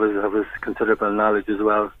benefit of his considerable knowledge as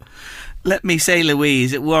well. Let me say,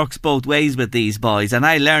 Louise, it works both ways with these boys, and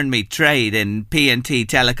I learned me trade in P&T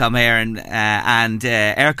Telecom Air and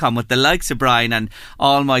Aircom with the likes of Brian and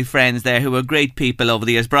all my friends there who were great people over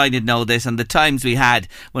the years. Brian didn't know this, and the times we had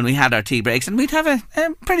when we had our tea breaks, and we'd have a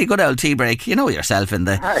pretty good old tea break, you know yourself, in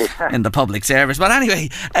the public service. But anyway,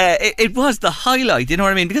 it was the highlight, you know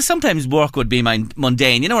what I mean? Because sometimes work would be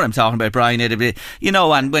mundane, you know what I'm talking about, Brian? It'd be,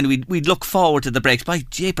 and when we'd look forward to the breaks, by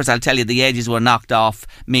jeepers, I'll tell you, the edges were knocked off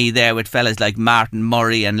me there with fellas like Martin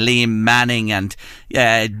Murray and Liam Manning and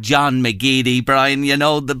John McGeady. Brian,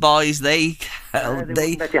 the boys, they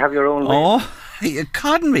let you have your own way. Oh, you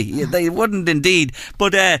couldn't me. They wouldn't indeed.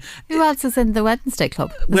 But who else is in the Wednesday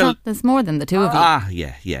Club? There's more than the two of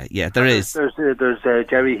you. Yeah, there is. There's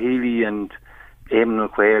Jerry Healy and Eamon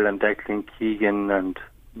McQuail and Declan Keegan and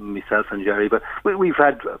myself and Jerry. But we've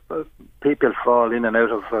had people fall in and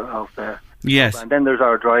out of Yes. And then there's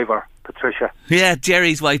our driver, Patricia. Yeah,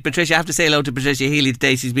 Jerry's wife, Patricia. I have to say hello to Patricia Healy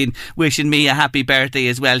today. She's been wishing me a happy birthday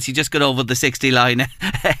as well. She just got over the 60 line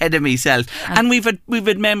ahead of myself. And we've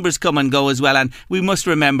had members come and go as well. And we must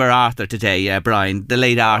remember Arthur today, Brian, the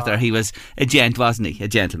late Arthur. He was a gent, wasn't he? A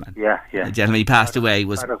gentleman. Yeah. A gentleman. He passed away.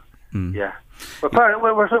 Yeah.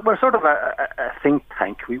 We're sort of a think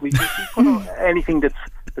tank. We put on anything that's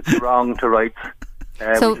wrong to rights.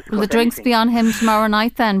 So will the drinks be on him tomorrow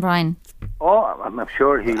night then, Brian? Oh, I'm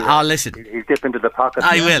sure he'll dip into the pocket.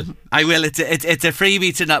 I will. It's a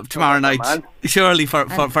freebie tomorrow night, surely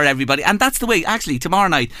for everybody. And that's the way, actually, tomorrow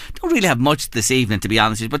night, don't really have much this evening, to be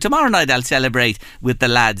honest with you, but tomorrow night I'll celebrate with the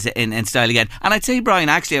lads in style again. And I'd say, Brian,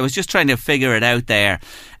 actually, I was just trying to figure it out there.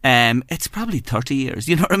 It's probably 30 years,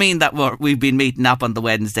 you know what I mean, that we've been meeting up on the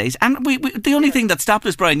Wednesdays. And we the only thing that stopped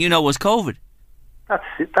us, Brian, was COVID.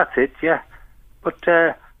 That's it, yeah. But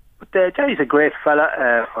Jerry's a great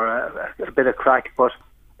fella for a bit of crack, but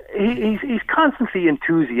he's constantly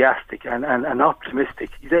enthusiastic and optimistic.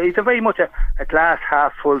 He's a very much a glass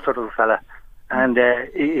half full sort of a fella, and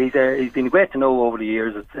he's been great to know over the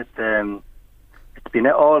years. It's been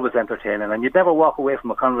always entertaining, and you'd never walk away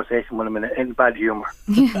from a conversation with him in bad humour.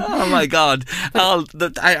 Oh my God!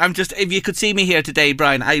 I'm just, if you could see me here today,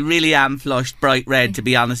 Brian, I really am flushed bright red, to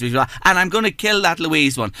be honest with you, and I'm going to kill that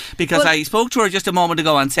Louise one, because I spoke to her just a moment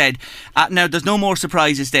ago and said, "Now there's no more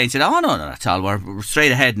surprises today." And she said, "Oh no, that's all. We're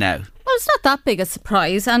straight ahead now." Well, it's not that big a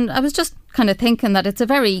surprise, and I was just kind of thinking that it's a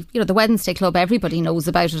very, the Wednesday Club, everybody knows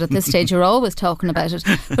about it at this stage. You're always talking about it,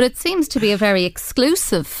 but it seems to be a very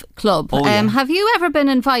exclusive club. Oh, yeah. Have you ever been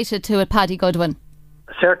invited to it, Paddy Goodwin?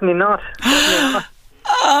 Certainly not.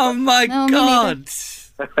 Oh my God,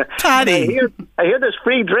 Paddy! I hear there's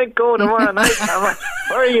free drink going tomorrow night.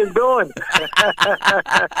 Where are you going?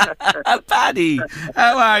 Paddy,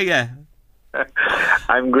 how are you?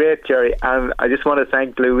 I'm great, Jerry, and I just want to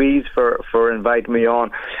thank Louise for inviting me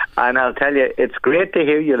on. And I'll tell you, it's great to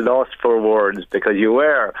hear you lost for words, because you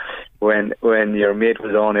were when your mate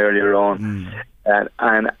was on earlier on.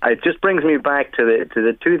 And it just brings me back to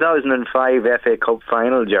the 2005 FA Cup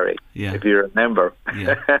final, Jerry, if you remember.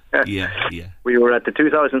 Yeah. We were at the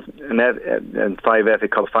 2005 FA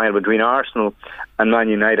Cup final between Arsenal and Man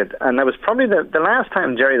United, and that was probably the last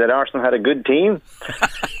time, Jerry, that Arsenal had a good team.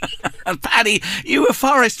 And Paddy, you a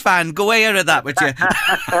Forest fan, go out of that with you.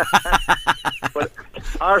 But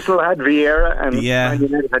Arsenal had Vieira and Man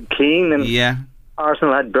United had Keane, and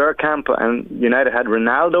Arsenal had Bergkamp and United had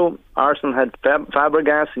Ronaldo. Arsenal had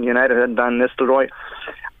Fabregas and United had Van Nistelrooy.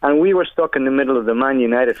 And we were stuck in the middle of the Man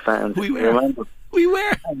United fans. We were. Remember? We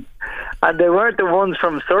were. And they weren't the ones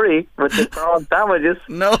from Surrey with the prawn sandwiches.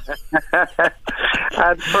 No.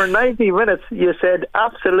 And for 90 minutes you said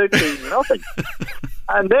absolutely nothing.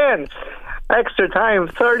 And then, extra time,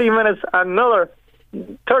 30 minutes, another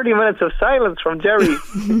 30 minutes of silence from Jerry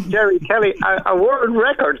Kelly, a world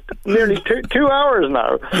record, nearly two hours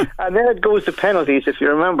now. And then it goes to penalties, if you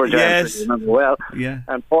remember, Jerry. Yes. You remember well. Yeah.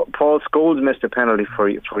 And Paul Scholes missed a penalty for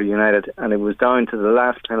United, and it was down to the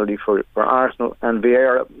last penalty for Arsenal, and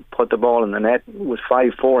Vieira put the ball in the net. It was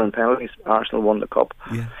 5-4 in penalties. Arsenal won the cup.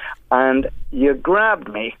 Yeah. And you grabbed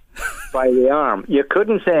me by the arm. You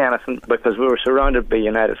couldn't say anything because we were surrounded by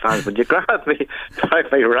United fans, but you grabbed me by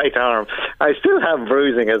my right arm. I still have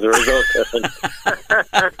bruising as a result of it.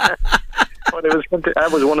 But that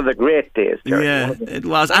was one of the great days, Jerry. Yeah, it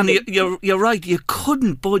was. And you're right, you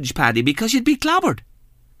couldn't budge, Paddy, because you'd be clobbered.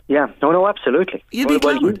 Yeah, no, absolutely.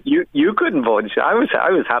 Well, you couldn't budge. I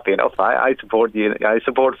was happy enough. I support you. I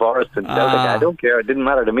support Forest and Celtic. I don't care. It didn't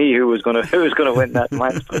matter to me who was going to win that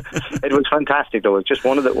match. But it was fantastic, though. It was just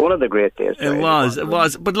one of the great days. It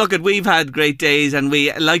was. But look, we've had great days, and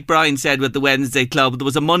we, like Brian said, with the Wednesday Club, there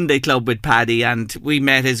was a Monday Club with Paddy, and we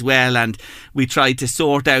met as well, and we tried to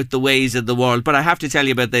sort out the ways of the world. But I have to tell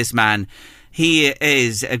you about this man. He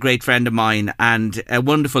is a great friend of mine and a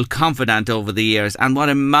wonderful confidant over the years, and what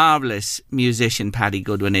a marvellous musician Paddy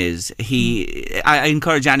Goodwin is. I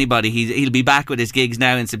encourage anybody, he'll be back with his gigs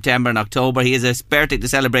now in September and October. He has a birthday to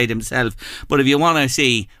celebrate himself, but if you want to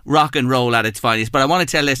see rock and roll at its finest, but I want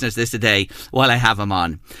to tell listeners this today while I have him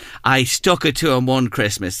on. I stuck it to him one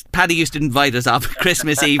Christmas. Paddy used to invite us off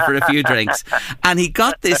Christmas Eve for a few drinks, and he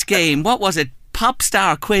got this game, what was it, Pop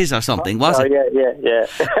Star Quiz or something, was it? Yeah.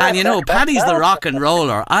 And Paddy's the rock and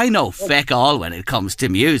roller. I know feck all when it comes to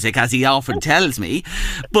music, as he often tells me.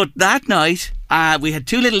 But that night, We had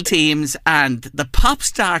 2 little teams, and the Pop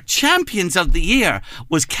Star Champions of the Year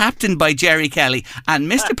was captained by Jerry Kelly, and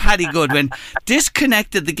Mr. Paddy Goodwin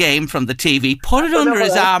disconnected the game from the TV, put it under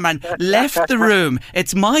his arm and left the room.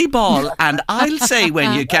 It's my ball and I'll say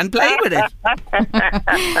when you can play with it.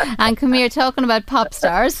 And come here, talking about pop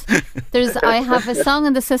stars, I have a song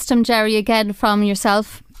in the system, Jerry, again from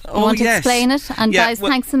yourself. Want to explain it? And guys,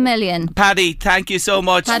 thanks a million. Paddy, thank you so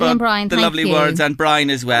much Paddy for and Brian, the lovely words, and Brian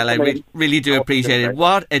as well. I really do appreciate it.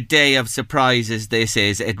 What a day of surprises this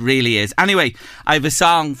is. It really is. Anyway, I have a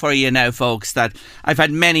song for you now, folks, that I've had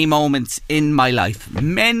many moments in my life.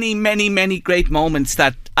 Many, many, many great moments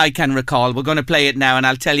that I can recall. We're going to play it now and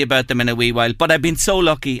I'll tell you about them in a wee while. But I've been so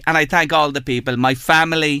lucky, and I thank all the people, my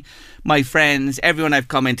family, my friends, everyone I've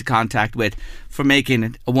come into contact with, for making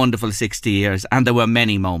it a wonderful 60 years. And there were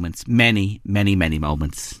many moments, many, many, many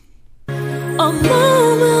moments. A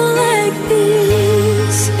moment like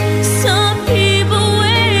this, some people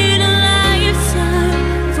wait a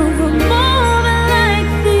lifetime for a moment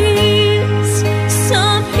like this.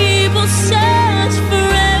 Some people search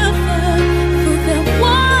forever for that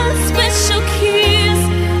one special kiss.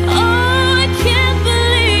 Oh, I can't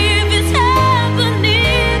believe it's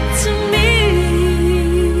happening to me.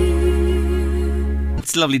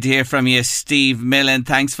 It's lovely to hear from you, Steve Millen.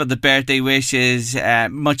 Thanks for the birthday wishes.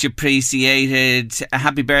 Much appreciated.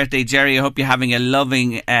 Happy birthday, Jerry. I hope you're having a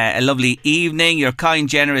lovely evening. You're kind,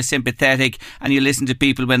 generous, sympathetic, and you listen to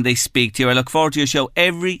people when they speak to you. I look forward to your show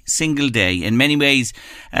every single day. In many ways,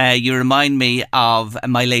 you remind me of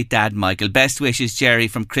my late dad, Michael. Best wishes, Jerry,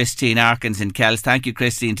 from Christine Arkins in Kells. Thank you,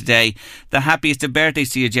 Christine, today. The happiest of birthdays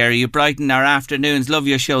to you, Jerry. You brighten our afternoons. Love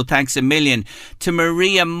your show. Thanks a million. To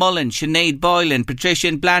Maria Mullen, Sinead Boylan, Patricia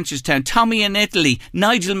in Blanchardstown, Tommy in Italy,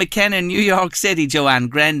 Nigel McKenna in New York City, Joanne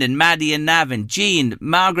Grendon, Maddie in Navan, Jean,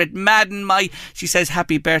 Margaret Madden, she says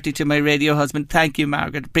happy birthday to my radio husband. Thank you,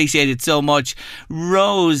 Margaret, appreciate it so much.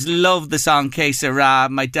 Rose, love the song Que Sera,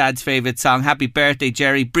 my dad's favourite song. Happy birthday,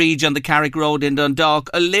 Jerry. Breach on the Carrick Road in Dundalk.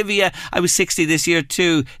 Olivia, I was 60 this year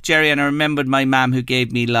too, Jerry, and I remembered my mum who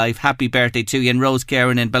gave me life. Happy birthday to you. And Rose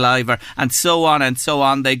Karen in Beliver, and so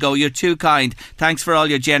on they go. You're too kind. Thanks for all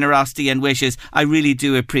your generosity and wishes. I really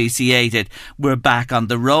do appreciate it. We're back on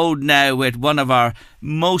the road now with one of our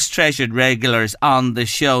most treasured regulars on the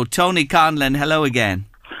show, Tony Conlon. Hello again.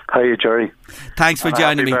 Hiya, Jerry. Thanks for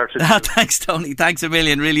joining me. Thanks, Tony. Thanks a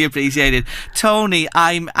million. Really appreciate it. Tony,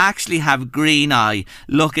 I actually have green eye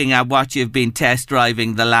looking at what you've been test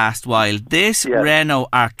driving the last while. This Renault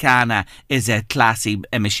Arcana is a classy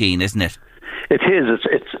machine, isn't it? It is.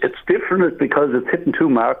 It's different because it's hitting 2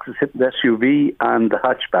 marks. It's hitting the SUV and the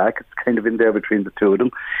hatchback. It's kind of in there between the two of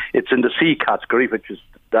them. It's in the C category, which is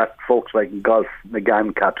that Volkswagen Golf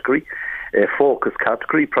Megane category. Focus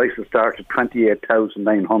category. Prices start at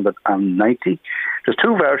 28,990. There's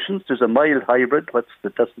 2 versions. There's a mild hybrid. That's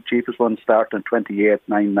the cheapest one, starting at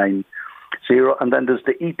 28,990. And then there's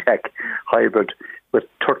the E-Tech hybrid with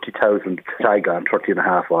 30,000 tag on, 30 and a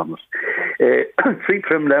half almost. 3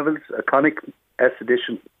 trim levels, Iconic, S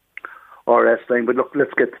Edition or S-Line. But look,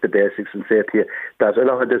 let's get to the basics and say to you that a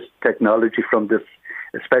lot of this technology from this,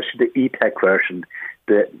 especially the E-Tech version,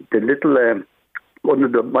 the little one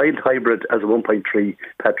of the mild hybrid has a 1.3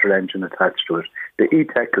 petrol engine attached to it. The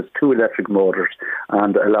E-Tech has 2 electric motors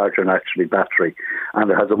and a larger naturally battery, and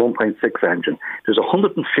it has a 1.6 engine. There's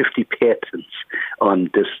 150 patents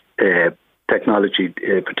on this technology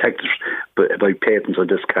protected by patents on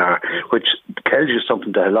this car, which tells you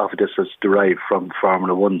something that a lot of this is derived from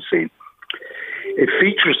Formula 1 scene. It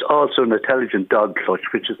features also an intelligent dog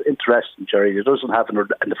clutch, which is interesting, Jerry. It doesn't have an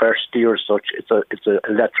reverse steer as such. It's an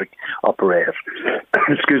electric operator.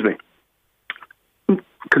 Excuse me.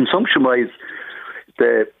 Consumption-wise,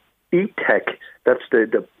 the E-Tech, that's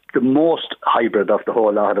the most hybrid of the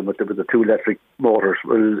whole lot of them with the 2 electric motors,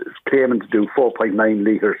 is claiming to do 4.9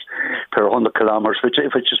 litres per 100 kilometres, which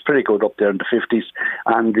is pretty good up there in the 50s.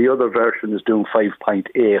 And the other version is doing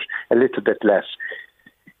 5.8, a little bit less.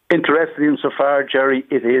 Interesting insofar, Jerry,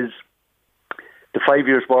 it is the 5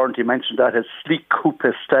 years warranty. Mentioned that as sleek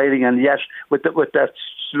coupe styling, and yet with that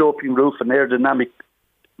sloping roof and aerodynamic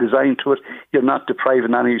design to it, you're not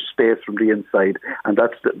depriving any space from the inside, and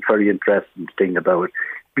that's the very interesting thing about it.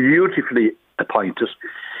 Beautifully appointed,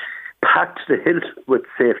 packed to the hilt with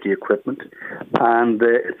safety equipment, and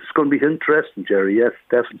it's going to be interesting, Jerry. Yes,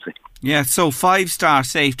 definitely. Yeah, so 5-star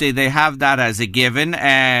safety, they have that as a given.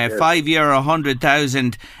 5 year,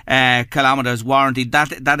 100,000 kilometres warranty.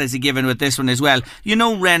 That is a given with this one as well. You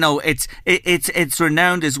know, Renault, it's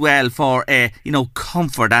renowned as well for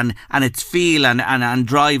comfort and its feel and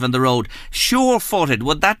drive on the road. Sure-footed,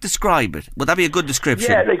 would that describe it? Would that be a good description?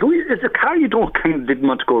 Yeah, it's a car you didn't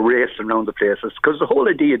want to go racing around the places, because the whole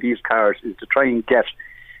idea of these cars is to try and get.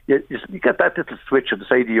 You get that little switch at the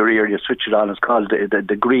side of your ear, you switch it on, it's called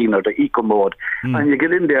the green or the eco mode, and you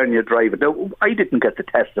get in there and you drive it. Now, I didn't get the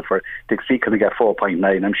Tesla to see can I get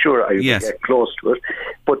 4.9, I'm sure I would get close to it,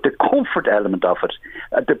 but the comfort element of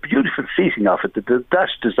it, the beautiful seating of it, the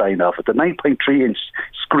dash design of it, the 9.3 inch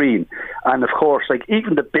screen, and of course, like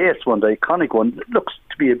even the base one, the iconic one, it looks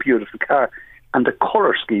to be a beautiful car. And the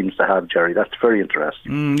colour schemes they have, Jerry, that's very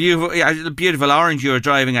interesting. You've a beautiful orange you were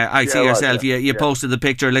driving. I see yourself. You posted the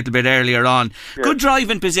picture a little bit earlier on. Yeah. Good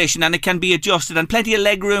driving position, and it can be adjusted, and plenty of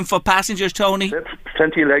leg room for passengers, Tony.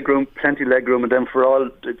 Plenty of leg room, and then for all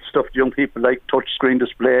the stuff young people like, touch screen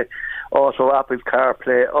display, auto Apple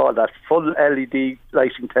CarPlay, all that full LED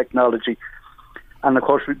lighting technology. And of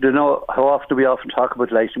course, you know how often we talk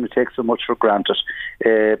about lighting, we take so much for granted.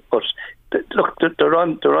 But look, they're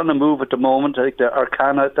on a move at the moment. I think the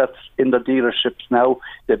Arcana, that's in the dealerships now.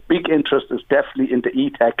 The big interest is definitely in the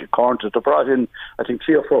E-Tech. They brought in, I think,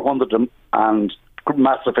 300 or 400 of them, and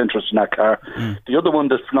massive interest in that car. The other one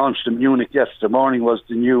that's launched in Munich yesterday morning was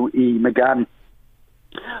the new E-Megane.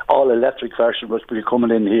 All-electric version was be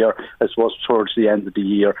coming in here, I suppose, towards the end of the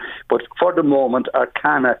year. But for the moment,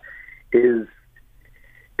 Arcana is...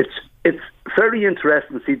 It's very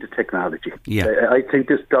interesting to see the technology. Yeah. I think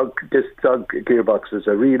this dog gearbox is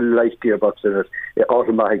a real light gearbox in it.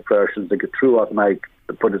 Automatic versions, like a true automatic,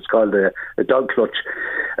 but it's called a dog clutch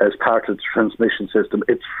as part of the transmission system.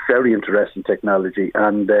 It's very interesting technology,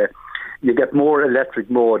 and you get more electric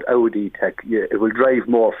mode out of E-Tech. It will drive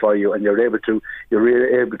more for you, and you're able to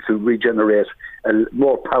regenerate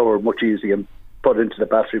more power much easier and put into the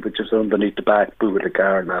battery, which is underneath the back boot of the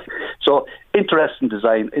car and that. So, interesting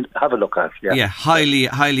design. Have a look at it. Yeah,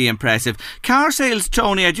 highly impressive. Car sales,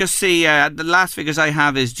 Tony, I just see the last figures I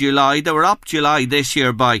have is July. They were up July this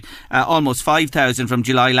year by almost 5,000 from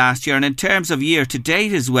July last year. And in terms of year to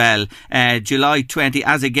date as well, July 20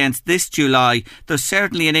 as against this July, there's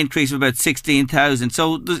certainly an increase of about 16,000.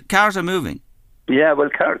 So the cars are moving. Yeah, well,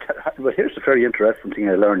 here's the very interesting thing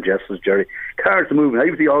I learned, Jerry. Cars are moving. I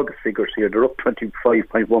have the August figures here. They're up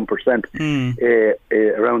 25.1%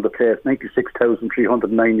 around the place.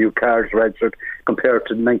 96,309 new cars registered compared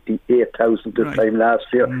to 98,000 this time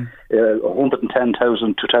last year.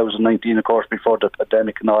 110,000 2019, of course, before the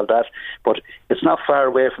pandemic and all that. But it's not far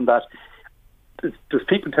away from that. There's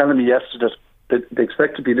people telling me yesterday that they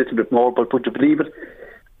expect to be a little bit more, but would you believe it?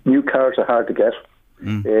 New cars are hard to get.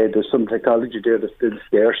 There's some technology there that's still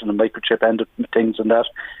scarce, and the microchip end of things and that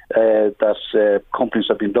companies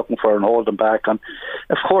have been looking for and holding back on.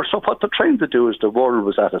 Of course, so what they're trying to do is the world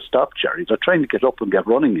was at a stop, Jerry. They're trying to get up and get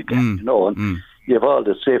running again, you know, and you have all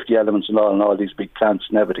the safety elements and all these big plants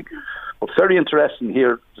and everything. But very interesting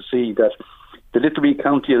here to see that the Little Wee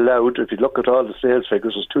County allowed, if you look at all the sales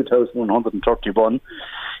figures, is 2,131.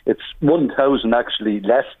 It's 1,000 actually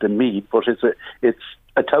less than Meath, but it's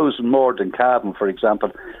 1,000 more than Cavan, for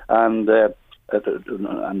example, and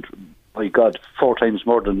my God, 4 times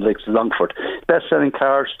more than the likes of Longford. Best-selling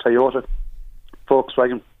cars: Toyota,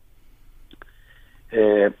 Volkswagen,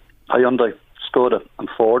 Hyundai, Skoda, and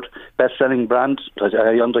Ford. Best-selling brands: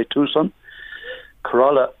 Hyundai Tucson.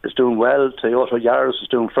 Corolla is doing well. Toyota Yaris is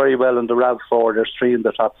doing very well, and the RAV4. There's 3 in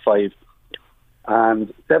the top 5.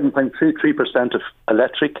 And 7.33% of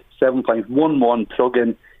electric, 7.11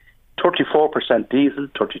 plug-in, 34% diesel,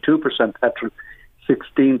 32% petrol,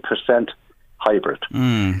 16% hybrid.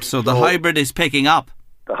 So the hybrid is picking up.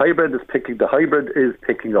 The hybrid is picking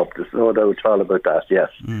up. There's no doubt at all about that. Yes.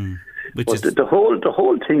 The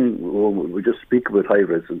whole thing, we just speak about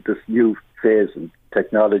hybrids and this new phase in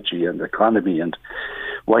technology and economy and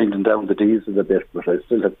winding down the diesel a bit, but I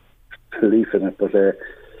still have belief in it. But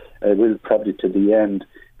I will probably to the end.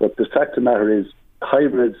 But the fact of the matter is,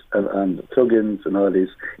 hybrids and plug-ins and all these,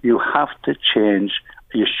 you have to change.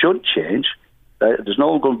 You should change. There's no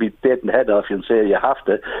one going to be baiting the head off you and say you have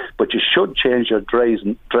to, but you should change your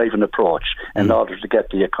driving approach in order to get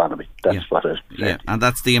the economy. That's what it is. Yeah, and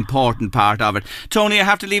that's the important part of it. Tony, I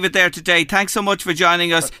have to leave it there today. Thanks so much for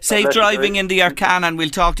joining us. Safe driving in the Arcana, and we'll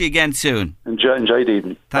talk to you again soon. Enjoy the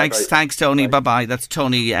evening. Thanks, Tony. Bye-bye. That's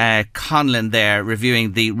Tony Conlon there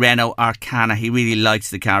reviewing the Renault Arcana. He really likes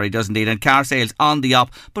the car, he does indeed. And car sales on the up,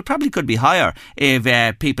 but probably could be higher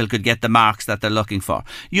if people could get the marks that they're looking for.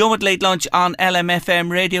 You're at Late Lunch on LMFM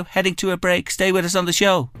Radio, heading to a break. Stay with us on the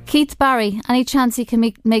show. Keith Barry, any chance you can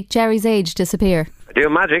make Jerry's age disappear? I do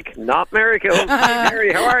magic, not miracles. Hey,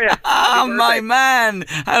 Mary, how are you? Oh, my man.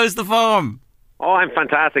 How's the form? Oh, I'm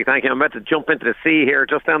fantastic, thank you. I'm about to jump into the sea here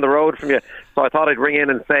just down the road from you, so I thought I'd ring in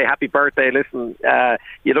and say happy birthday. Listen,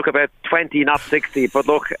 you look about 20, not 60, but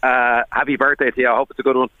look, happy birthday to you. I hope it's a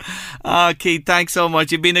good one. Oh, Keith, thanks so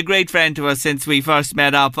much. You've been a great friend to us since we first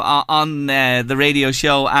met up on the radio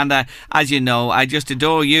show, and as you know, I just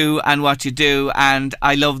adore you and what you do, and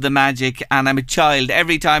I love the magic, and I'm a child.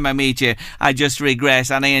 Every time I meet you, I just regress,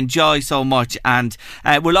 and I enjoy so much, and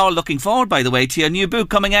we're all looking forward, by the way, to your new book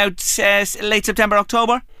coming out late September,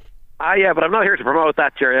 October? Yeah, but I'm not here to promote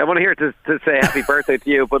that, Jerry. I'm only here to say happy birthday to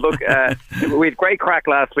you. But look, we had great crack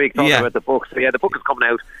last week talking about the book. So yeah, the book is coming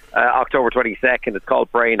out October 22nd. It's called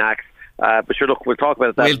Brain Hacks. But sure, look, we'll talk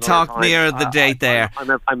about that. We'll talk near the date there. I'm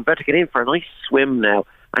about to get in for a nice swim now.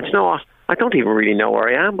 And you know what? I don't even really know where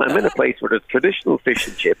I am. I'm in a place where there's traditional fish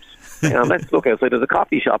and chips. Let's look outside. There's a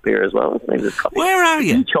coffee shop here as well. Where are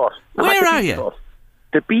you? Beach Hut. Where are you?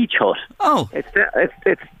 The Beach Hut. Oh. It's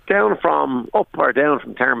down from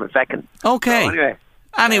Termonfeckin. Okay.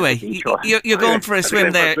 So anyway, you're going for a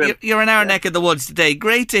swim there. You're in our neck of the woods today.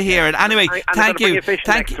 Great to hear it. Anyway, thank you.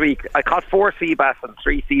 Next week. I caught 4 sea bass and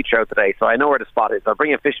 3 sea trout today, so I know where the spot is. I'll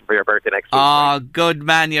bring you fishing for your birthday next week. Oh, good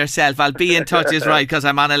man yourself. I'll be in touch is right, because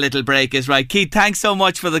I'm on a little break is right. Keith, thanks so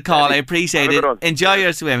much for the call. I appreciate it. Enjoy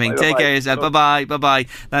your swimming. Take care of yourself. Bye-bye. Bye-bye.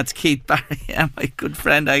 That's Keith Barry, my good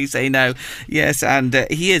friend, I say now. Yes, and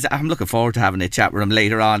he is. I'm looking forward to having a chat with him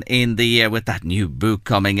later on in the year with that new book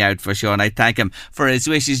coming out for sure, and I thank him for his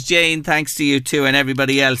wishes. Jane, thanks to you too, and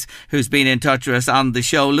everybody else who's been in touch with us on the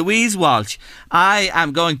show. Louise Walsh, I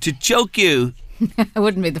am going to choke you. It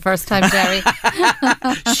wouldn't be the first time, Jerry.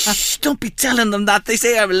 Shh, don't be telling them that. They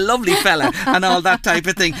say I'm a lovely fella and all that type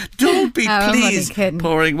of thing. Don't be, please,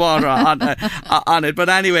 pouring water on it. But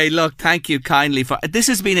anyway, look, thank you kindly for this.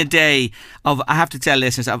 Has been a day of, I have to tell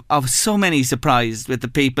listeners, of so many surprises with the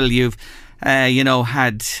people you've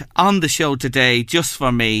had on the show today just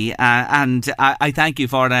for me, and I thank you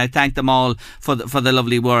for it, and I thank them all for the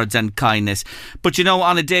lovely words and kindness. But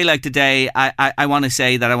on a day like today, I want to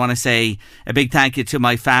say a big thank you to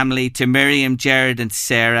my family, to Miriam, Jared and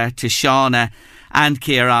Sarah, to Shauna and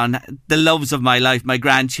Kieran, the loves of my life, my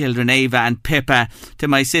grandchildren Ava and Pippa, to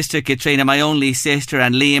my sister Katrina, my only sister,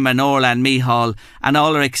 and Liam and Orla and Mihal, and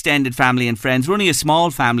all our extended family and friends. We're only a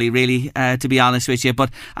small family really, to be honest with you, but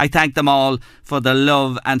I thank them all for the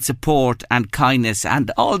love and support and kindness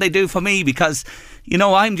and all they do for me, because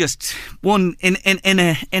I'm just one in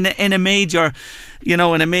a major in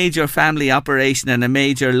a major family operation, and a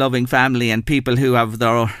major loving family, and people who have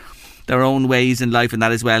their own ways in life and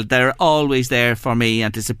that as well. They're always there for me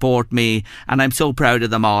and to support me, and I'm so proud of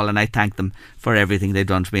them all, and I thank them for everything they've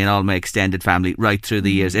done for me and all my extended family right through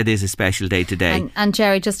the years. It is a special day today. And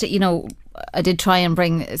Jerry, just I did try and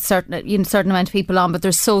bring a certain amount of people on, but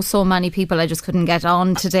there's so many people I just couldn't get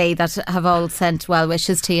on today that have all sent well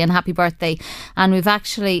wishes to you and happy birthday. And we've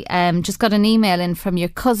actually just got an email in from your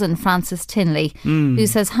cousin Francis Tinley, who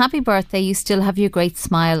says, happy birthday, you still have your great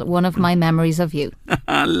smile, one of my memories of you.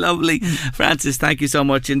 Lovely. Francis, thank you so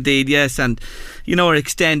much indeed. Yes, and our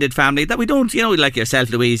extended family that we don't, like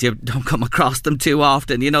yourself, Louise, you don't come across them too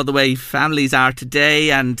often, the way families are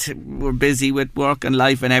today, and we're busy with work and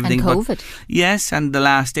life and everything. And COVID. But yes, and the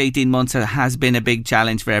last 18 months has been a big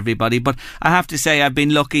challenge for everybody, but I have to say I've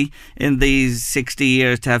been lucky in these 60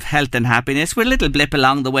 years to have health and happiness, with a little blip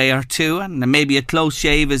along the way or two, and maybe a close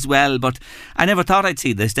shave as well, but I never thought I'd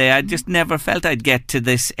see this day. I just never felt I'd get to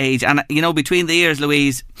this age, and between the years,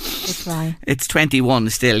 Louise, it's 21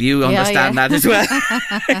 still. You understand that as well.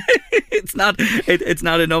 It's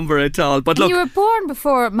not a number at all. But look, you were born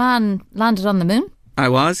before man landed on the moon. I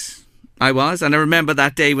was, and I remember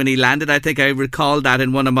that day when he landed. I think I recalled that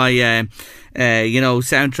in one of my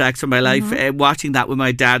soundtracks for my life, watching that with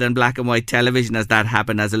my dad on black and white television as that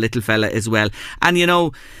happened as a little fella as well. And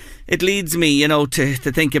it leads me, to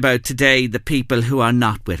think about today the people who are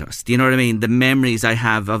not with us. Do you know what I mean? The memories I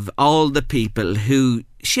have of all the people who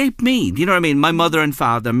shaped me. Do you know what I mean? My mother and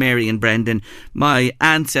father, Mary and Brendan, my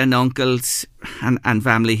aunts and uncles and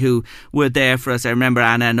family who were there for us. I remember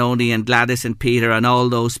Anna and Oni and Gladys and Peter and all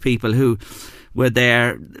those people who were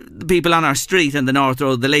there. The people on our street in the North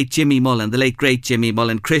Road, the late Jimmy Mullen, the late great Jimmy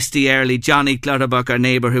Mullen, Christy Early, Johnny Clutterbuck, our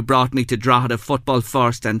neighbour who brought me to Drogheda football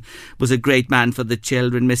first and was a great man for the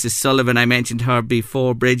children. Mrs. Sullivan, I mentioned her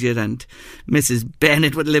before, Bridget, and Mrs.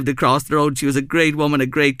 Bennett would have lived across the road. She was a great woman, a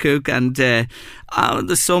great cook, and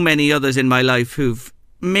there's so many others in my life who've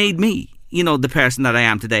made me, the person that I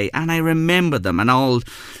am today, and I remember them. And all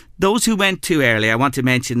those who went too early, I want to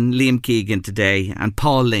mention Liam Keegan today, and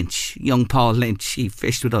Paul Lynch, young Paul Lynch. He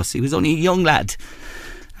fished with us. He was only a young lad,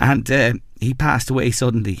 And he passed away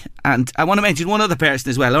suddenly. And I want to mention one other person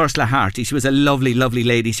as well, Ursula Harty. She was a lovely, lovely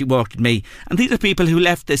lady. She worked with me. And these are people who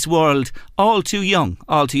left this world all too young.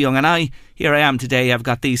 And here I am today. I've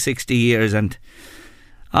got these 60 years and...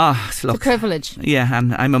 it's a privilege. Yeah,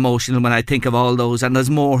 and I'm emotional when I think of all those. And there's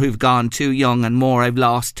more who've gone too young and more I've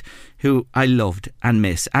lost who I loved and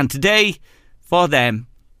miss. And today, for them,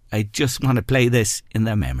 I just want to play this in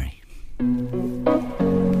their memory.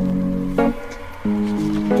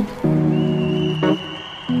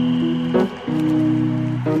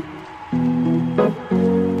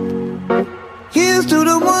 Here's to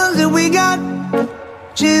the ones that we got.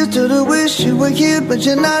 Cheers to the wish you were here but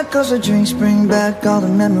you're not. Cause the drinks bring back all the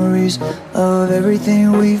memories of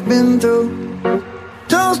everything we've been through.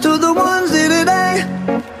 Toast to the ones here today.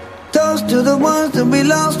 Toast to the ones that we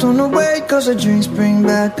lost on the way. Cause the drinks bring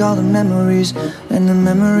back all the memories. And the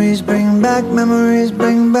memories bring back your memories.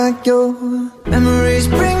 Bring back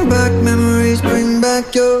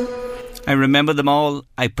your. I remember them all,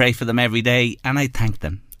 I pray for them every day, and I thank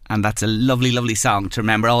them. And that's a lovely, lovely song to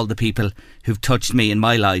remember all the people who've touched me in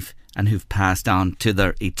my life and who've passed on to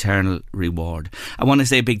their eternal reward. I want to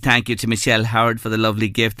say a big thank you to Michelle Howard for the lovely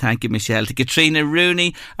gift. Thank you, Michelle. To Katrina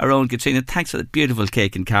Rooney, our own Katrina. Thanks for the beautiful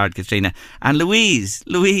cake and card, Katrina. And Louise,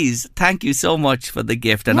 thank you so much for the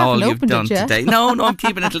gift and all you've done today. No, I'm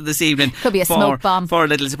keeping it till this evening. Could be a smoke bomb. For a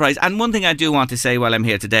little surprise. And one thing I do want to say while I'm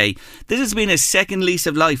here today, this has been a second lease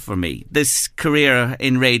of life for me. This career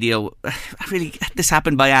in radio, really, this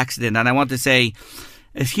happened by accident. And I want to say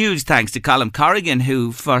a huge thanks to Colin Corrigan,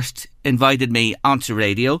 who first invited me onto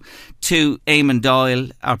radio, to Eamon Doyle,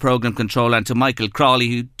 our programme controller, and to Michael Crawley,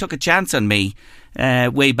 who took a chance on me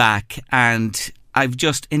way back. And I've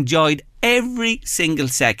just enjoyed every single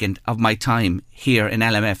second of my time here in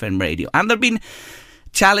LMFM radio. And there have been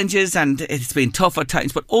challenges and it's been tough at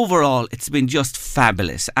times, but overall it's been just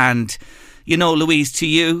fabulous. And, you know, Louise, to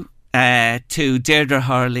you, to Deirdre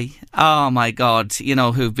Hurley, oh my God, you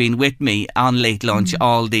know, who've been with me on Late Lunch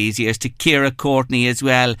all these years, to Ciara Courtney as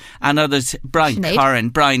well, and others, Brian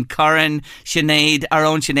Curran, Sinead, our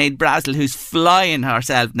own Sinead Brazel, who's flying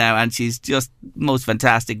herself now, and she's just most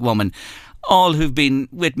fantastic woman. All who've been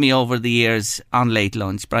with me over the years on Late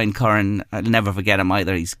Lunch. Brian Curran, I'll never forget him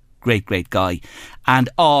either, he's a great guy. And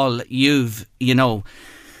all you've, you know,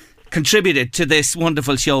 contributed to this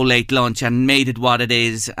wonderful show Late Lunch and made it what it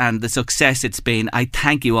is and the success it's been. I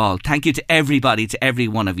thank you all. Thank you to everybody, to every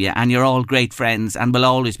one of you, and you're all great friends and will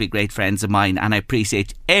always be great friends of mine, and I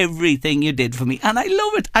appreciate everything you did for me, and I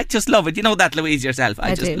love it. I just love it. You know that, Louise, yourself.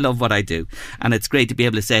 I just love what I do, and it's great to be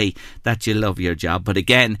able to say that you love your job. But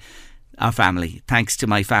again, our family, thanks to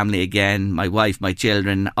my family again, my wife, my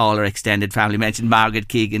children, all our extended family. I mentioned Margaret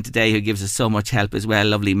Keegan today, who gives us so much help as well.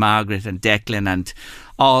 Lovely Margaret and Declan and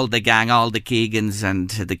all the gang, all the Keegans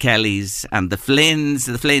and the Kellys and the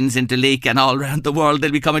Flynns in Duleek and all around the world.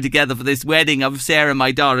 They'll be coming together for this wedding of Sarah,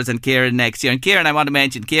 my daughters, and Kieran next year. And Kieran, I want to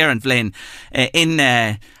mention Kieran Flynn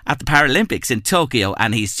at the Paralympics in Tokyo,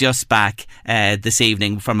 and he's just back this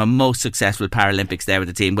evening from a most successful Paralympics there with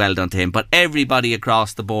the team. Well done to him. But everybody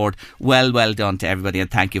across the board, well done to everybody,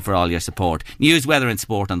 and thank you for all your support. News, weather and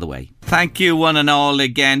sport on the way. Thank you one and all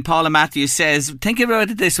again. Paula Matthews says, think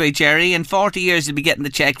about it this way, Jerry, in 40 years you'll be getting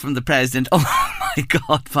the cheque from the President. Oh my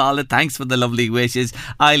God, Paula, thanks for the lovely wishes.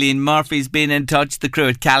 Eileen Murphy's been in touch. The crew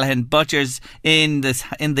at Callaghan Butchers in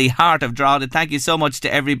the heart of Drogheda. Thank you so much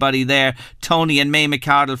to everybody there. Tony and May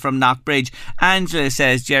McCardle from Knockbridge. Angela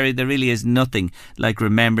says, Jerry, there really is nothing like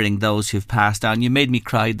remembering those who've passed on. You made me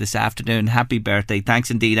cry this afternoon. Happy birthday.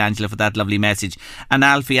 Thanks indeed, Angela, for that lovely message. And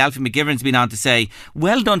Alfie McGivern's been on to say,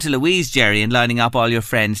 well done to Louise, Jerry, in lining up all your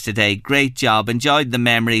friends today. Great job. Enjoyed the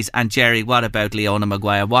memories. And Jerry, what about Leona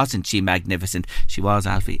Maguire? Wasn't she magnificent? She was,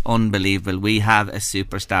 Alfie. Unbelievable. We have a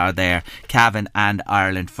superstar there. Cavan and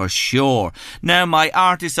Ireland for sure. Now, my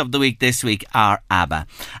artists of the week this week are ABBA.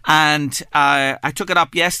 And I took it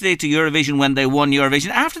up yesterday to Eurovision when they won Eurovision.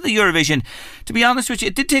 After the Eurovision, to be honest with you,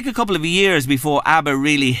 it did take a couple of years before ABBA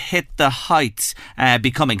really hit the heights,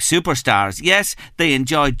 becoming superstars. Yes, they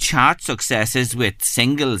enjoyed chart successes with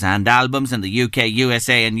singles and albums in the UK,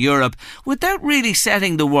 USA and Europe without really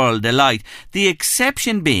setting the world alight. The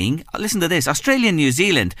exception being, listen to this, Australia and New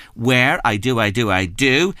Zealand, where I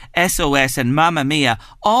Do, SOS and Mamma Mia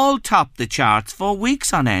all topped the charts for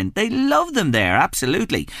weeks on end. They love them there,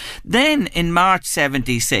 absolutely. Then in March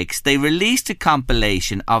 76, they released a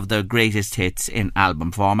compilation of their greatest hits in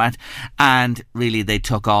album format, and really they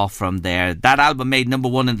took off from there. That album made number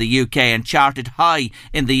one in the UK and charted high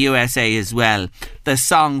in the USA as well. The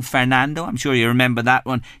song Fernando, I'm sure you remember that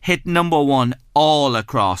one, hit number one all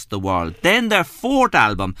across the world. Then their fourth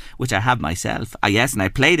album, which I have myself, and I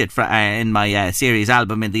played it in my series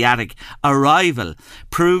album in the attic, Arrival,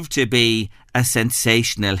 proved to be a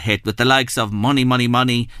sensational hit with the likes of Money, Money,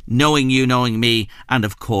 Money, Knowing You, Knowing Me, and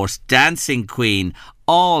of course Dancing Queen,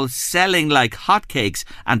 all selling like hotcakes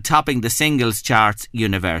and topping the singles charts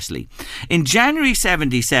universally. In January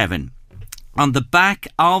 77, on the back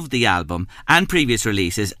of the album and previous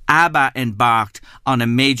releases, ABBA embarked on a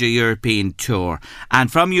major European tour,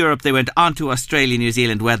 and from Europe they went on to Australia, New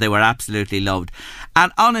Zealand, where they were absolutely loved.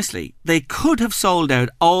 And honestly, they could have sold out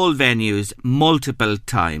all venues multiple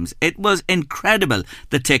times. It was incredible,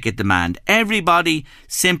 the ticket demand. Everybody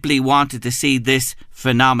simply wanted to see this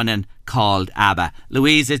phenomenon called ABBA.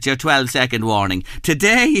 Louise, it's your 12-second warning.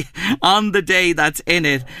 Today, on the day that's in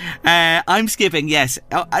it, I'm skipping, to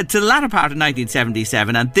the latter part of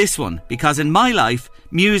 1977 and this one, because in my life,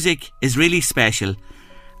 music is really special,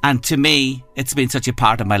 and to me, it's been such a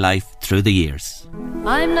part of my life through the years.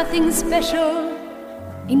 I'm nothing special.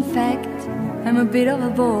 In fact, I'm a bit of a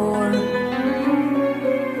bore.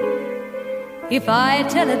 If I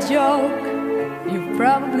tell a joke, you've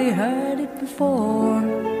probably heard it before.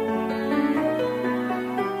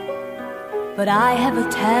 But I have a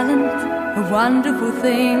talent, a wonderful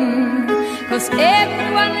thing, 'cause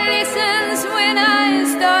everyone listens when I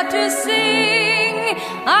start to sing.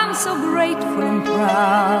 I'm so grateful and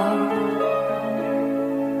proud.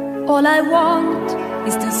 All I want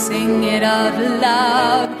is to sing it out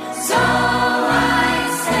loud. So I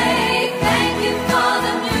say thank you for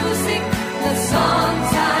the music, the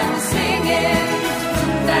songs I'm singing.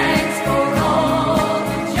 Thanks for all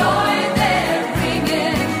the joy they're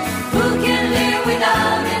bringing. Who can live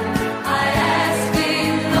without it? I ask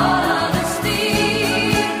in all honesty.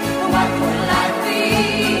 What would life be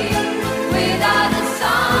without a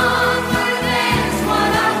song? Where there's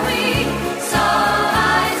one of we. So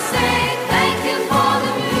I say thank you for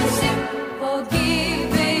the music, for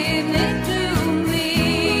giving it to me.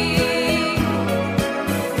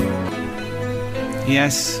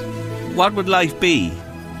 Yes, what would life be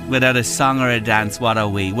without a song or a dance? What are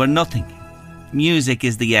we? We're nothing. Music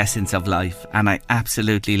is the essence of life, and I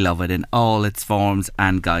absolutely love it in all its forms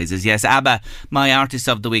and guises. Yes, ABBA, my artist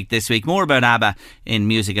of the week this week. More about ABBA in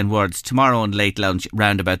Music and Words tomorrow on Late Lunch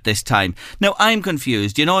round about this time. Now, I'm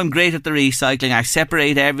confused. You know, I'm great at the recycling. I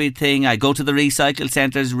separate everything. I go to the recycle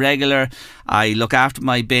centres regular. I look after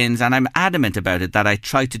my bins, and I'm adamant about it that I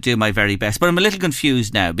try to do my very best. But I'm a little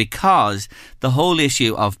confused now because the whole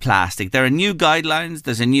issue of plastic. There are new guidelines.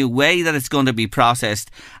 There's a new way that it's going to be processed,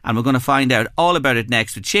 and we're going to find out all about it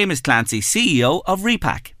next with Seamus Clancy, CEO of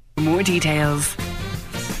Repack. More details.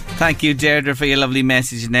 Thank you, Deirdre, for your lovely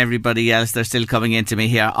message, and everybody else. They're still coming into me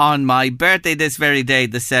here on my birthday this very day,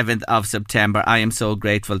 the 7th of September. I am so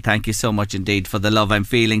grateful. Thank you so much indeed for the love I'm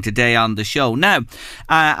feeling today on the show. Now,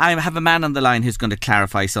 I have a man on the line who's going to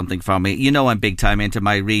clarify something for me. You know, I'm big time into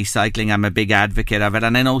my recycling. I'm a big advocate of it,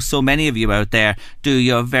 and I know so many of you out there do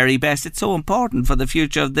your very best. It's so important for the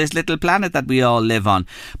future of this little planet that we all live on.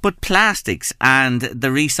 But plastics and the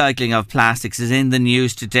recycling of plastics is in the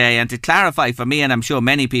news today, and to clarify for me, and I'm sure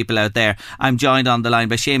many people out there, I'm joined on the line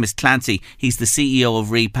by Seamus Clancy. He's the CEO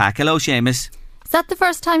of Repack. Hello, Seamus. Is that the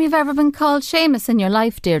first time you've ever been called Seamus in your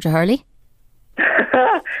life, Deirdre Hurley?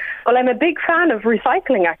 Well, I'm a big fan of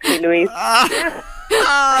recycling, actually, Louise.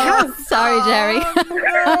 Sorry, Jerry.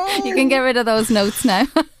 You can get rid of those notes now.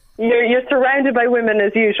 You're surrounded by women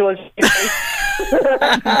as usual.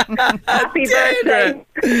 Happy birthday.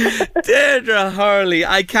 Deirdre Hurley,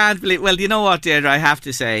 I can't believe. Well, you know what, Deirdre, I have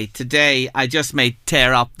to say, today I just may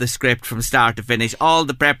tear up the script from start to finish. All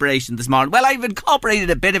the preparation this morning. Well, I've incorporated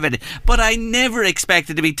a bit of it, but I never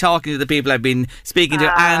expected to be talking to the people I've been speaking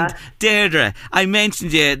to. And Deirdre, I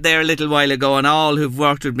mentioned you there a little while ago, and all who've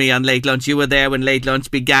worked with me on Late Lunch, you were there when Late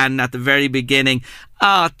Lunch began at the very beginning.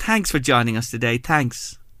 Thanks for joining us today.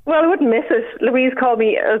 Thanks. Well, I wouldn't miss it. Louise called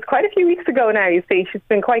me quite a few weeks ago now, you see. She's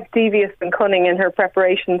been quite devious and cunning in her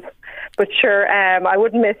preparations. But sure, I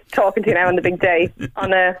wouldn't miss talking to you now on the big day,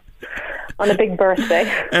 on a big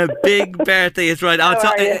birthday. A big birthday is right.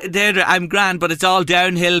 Deirdre, I'm grand, but it's all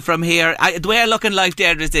downhill from here. The way I look in life,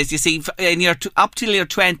 Deirdre, is this. You see, in your up till your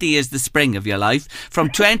 20 is the spring of your life. From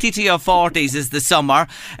 20 to your 40s is the summer.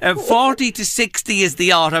 40 to 60 is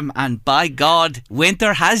the autumn. And by God,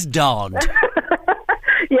 winter has dawned.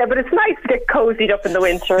 Yeah, but it's nice to get cozied up in the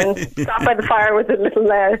winter and stop by the fire with a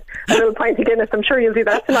little pint of Guinness. I'm sure you'll do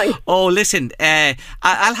that tonight. Oh, listen,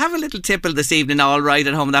 I'll have a little tipple this evening, all right,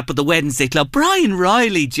 at home and that, but the Wednesday Club, Brian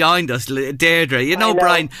Riley joined us, Deirdre. You know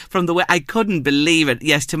Brian from I couldn't believe it.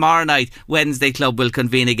 Yes, tomorrow night, Wednesday Club will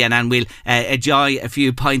convene again and we'll enjoy a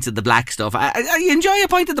few pints of the black stuff. You enjoy a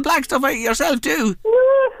pint of the black stuff yourself too?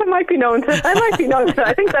 I might be known to.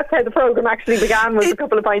 I think that's how the programme actually began, was a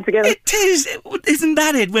couple of pints of Guinness. It is. Isn't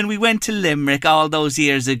that it? When we went to Limerick all those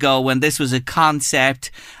years ago, when this was a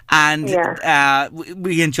concept, and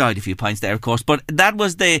we enjoyed a few pints there, of course, but that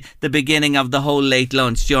was the beginning of the whole late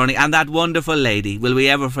lunch journey. And that wonderful lady, will we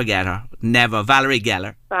ever forget her? Never. Valerie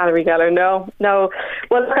Geller. No.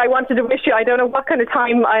 Well, look, I wanted to wish you, I don't know what kind of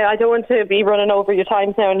time, I don't want to be running over your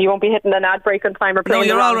times now and you won't be hitting an ad break on time or playing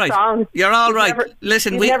the wrong song. You're all right.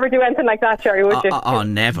 Listen, you'd never do anything like that, Jerry, would you? Oh,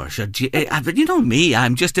 never. But you know me,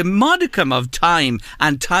 I'm just a modicum of time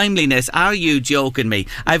and timeliness. Are you joking me?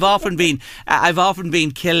 I've often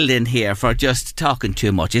been killed in here for just talking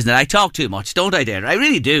too much, isn't it? I talk too much, don't I, Deirdre? I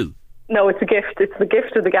really do. No, it's a gift. It's the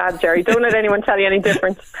gift of the gab, Jerry. Don't let anyone tell you any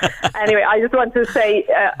different. Anyway, I just want to say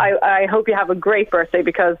I hope you have a great birthday,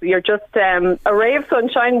 because you're just a ray of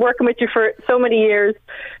sunshine, working with you for so many years.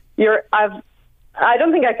 I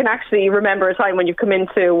don't think I can actually remember a time when you've come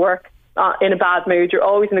into work in a bad mood. You're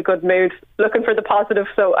always in a good mood, looking for the positive.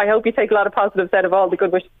 So I hope you take a lot of positives out of all the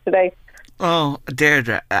good wishes today. Oh,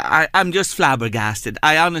 Deirdre, I'm just flabbergasted.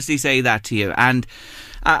 I honestly say that to you. And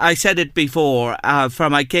I said it before,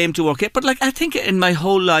 from I came to work, but I think in my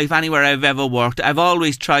whole life, anywhere I've ever worked, I've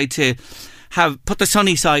always tried to put the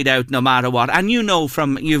sunny side out no matter what. And you know,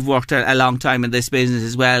 you've worked a long time in this business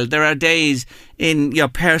as well, there are days in your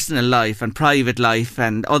personal life and private life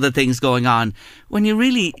and other things going on when you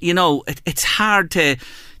really, it's hard to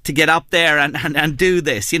get up there and do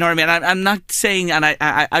this, you know what I mean? I'm not saying, and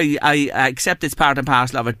I accept it's part and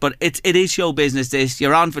parcel of it, but it is show business. This,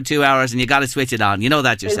 you're on for 2 hours and you got to switch it on. You know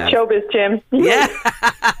that yourself. It's showbiz, Jim. Yeah.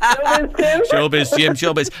 Showbiz, Jim. Showbiz, Jim.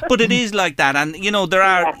 Showbiz. But it is like that, and there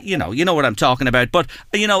are, you know what I'm talking about. But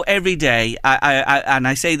every day,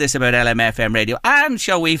 I say this about LMFM radio, and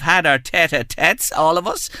sure, we've had our tete-a-tetes, all of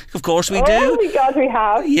us. Of course, we do. Oh my God, we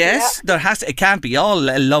have. Yes, there has to. It can't be all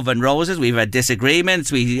love and roses. We've had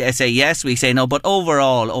disagreements. We say yes, we say no, but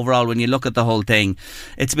overall, when you look at the whole thing,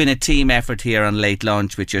 it's been a team effort here on Late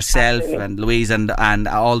Lunch with yourself Absolutely. And Louise and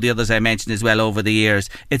all the others I mentioned as well over the years.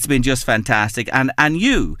 It's been just fantastic, and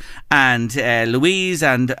you and Louise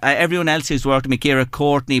and everyone else who's worked with me, Ciara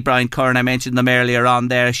Courtney, Brian Curran, I mentioned them earlier on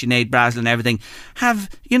there, Sinead Brazel and everything, have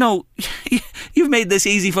you've made this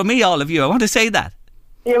easy for me, all of you. I want to say that.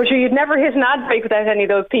 Yeah, well, sure, you'd never hit an ad break without any of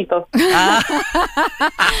those people.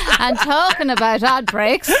 And talking about ad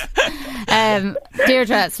breaks,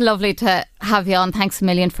 Deirdre, it's lovely to have you on. Thanks a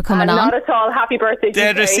million for coming on. Not at all. Happy birthday to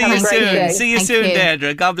Deirdre, see you soon. See you soon, you.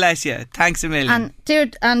 Deirdre. God bless you. Thanks a million. And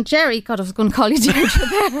Deirdre, and Jerry, God, I was going to call you Deirdre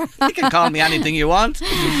there. You can call me anything you want.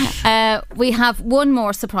 We have one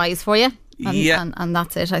more surprise for you. And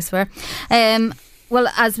that's it, I swear. Well,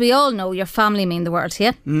 as we all know, your family mean the world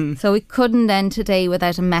to you. So we couldn't end today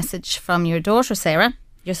without a message from your daughter, Sarah,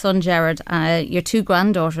 your son, Jared, your two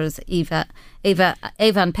granddaughters, Ava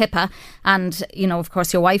and Pippa, and, of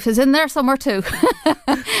course, your wife is in there somewhere too.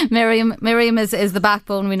 Miriam is the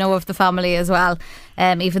backbone, we know, of the family as well,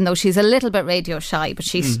 even though she's a little bit radio shy, but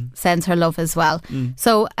she sends her love as well.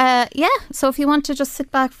 So, so if you want to just sit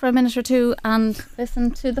back for a minute or two and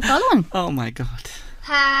listen to the following. Oh, my God.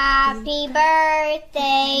 Happy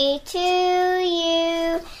birthday to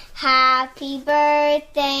you. Happy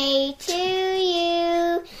birthday to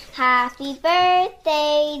you. Happy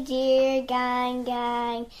birthday, dear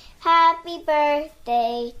gang. Happy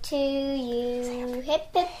birthday to you. Hip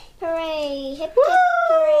hip hooray, hip hip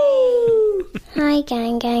hooray. Hi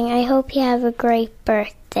gang, I hope you have a great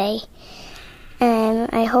birthday.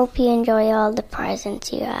 I hope you enjoy all the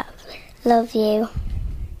presents you have. Love you.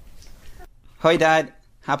 Hi Dad,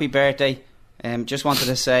 happy birthday. Just wanted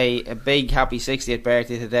to say a big happy 60th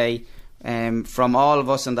birthday today from all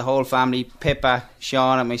of us and the whole family, Pippa,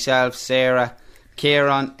 Sean and myself, Sarah,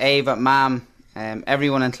 Kieran, Ava, Mam,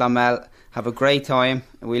 everyone in Clonmel. Have a great time.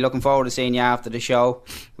 We're looking forward to seeing you after the show.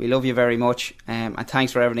 We love you very much, and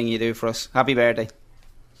thanks for everything you do for us. Happy birthday.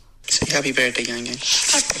 Say happy birthday, gang. Happy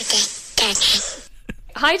birthday, Dad.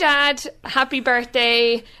 Hi Dad, happy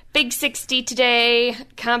birthday, big 60 today,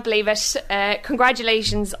 can't believe it.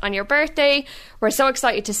 Congratulations on your birthday. We're so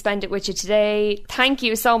excited to spend it with you today. Thank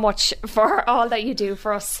you so much for all that you do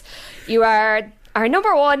for us. You are our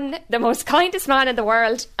number one, the most kindest man in the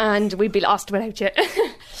world, and we'd be lost without you.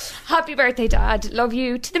 Happy birthday Dad, love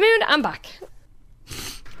you to the moon and back.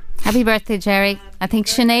 Happy birthday, Jerry. I think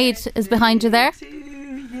Sinead is behind you there.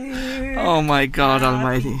 Oh my God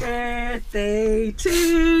almighty. Birthday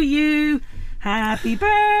to you. Happy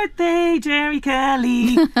birthday, Jerry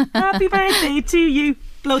Kelly. Happy birthday to you.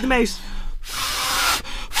 Blow them out.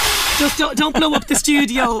 Just don't blow up the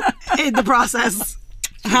studio in the process.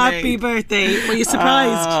 Happy birthday. Were you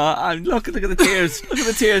surprised? I'm looking at the tears. Look at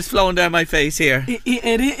the tears flowing down my face here.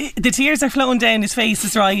 The tears are flowing down his face,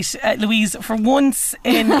 is right. Louise, for once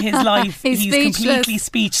in his life, he's completely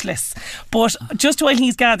speechless. But just while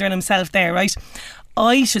he's gathering himself there, right,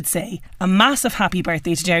 I should say a massive happy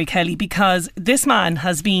birthday to Jerry Kelly, because this man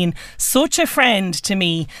has been such a friend to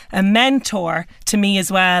me, a mentor to me as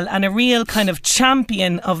well, and a real kind of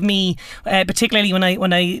champion of me, particularly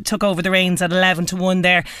when I took over the reins at 11-1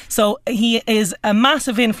 there. So he is a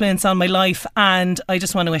massive influence on my life, and I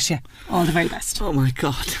just want to wish you all the very best. Oh my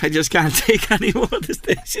God, I just can't take any more of the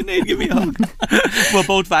station. Give me a hug. We're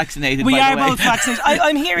both vaccinated. We by are the way. both vaccinated.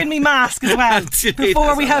 I'm hearing me mask as well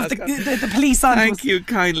before we have the police on. Thank you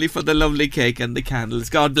kindly for the lovely cake and the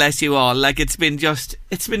candles. God bless you all. Like, it's been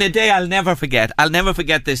a day I'll never forget. I'll never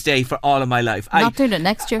forget this day for all of my life. Not doing it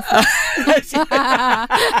next year. I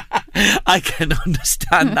can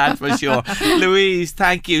understand that for sure. Louise,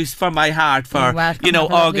 thank you from my heart for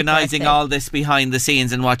organising all this behind the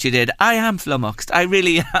scenes and what you did. I am flummoxed. I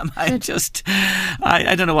really am. I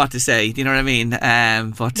don't know what to say. Do you know what I mean?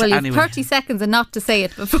 But well, anyway, you've 30 seconds and not to say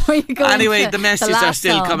it before you go. Anyway, into the messages are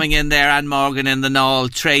still song. coming in there. And Morgan in the Knoll,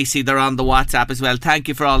 Tracy, they're on the WhatsApp as well. Thank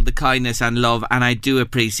you for all the kindness and love, and I do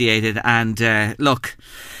appreciate it. And look,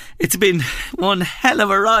 it's been one hell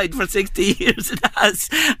of a ride for 60 years, it has.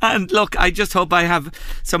 And look, I just hope I have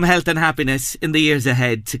some health and happiness in the years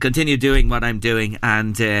ahead to continue doing what I'm doing.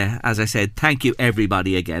 And as I said, thank you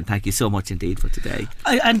everybody again. Thank you so much indeed for today.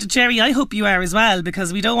 And Jerry, I hope you are as well,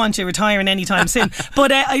 because we don't want you retiring anytime soon.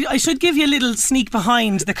 But I should give you a little sneak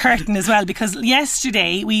behind the curtain as well, because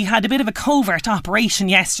yesterday we had a bit of a covert operation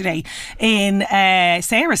yesterday in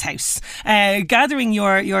Sarah's house, gathering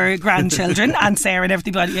your grandchildren and Sarah and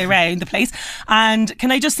everybody around the place. And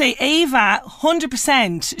can I just say, Ava,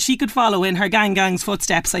 100% she could follow in her gang's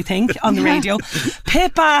footsteps, I think, on the radio.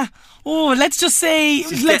 Pippa, let's just say,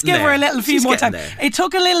 let's give her a little few more time. It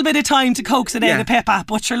took a little bit of time to coax it out of Pippa,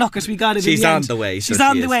 but sure, look, we got it. She's in the on end. the way. She's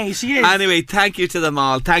on the way. She is. Anyway, thank you to them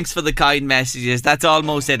all. Thanks for the kind messages. That's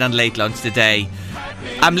almost it on Late Lunch today.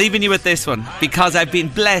 I'm leaving you with this one, because I've been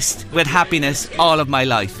blessed with happiness all of my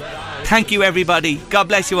life. Thank you everybody. God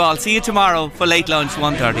bless you all. See you tomorrow for Late Lunch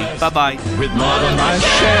 1:30. Bye bye. With more than my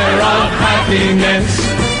share of happiness,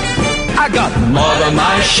 I got more than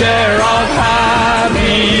my share of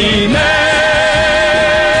happiness.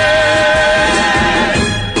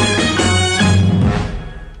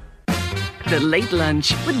 The Late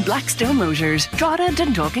Lunch with Blackstone Motors, Drogheda,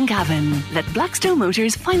 Dundalk and Cavan. Let Blackstone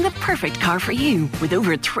Motors find the perfect car for you. With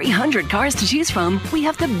over 300 cars to choose from, we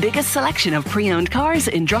have the biggest selection of pre-owned cars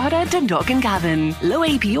in Drogheda, Dundalk and Cavan. Low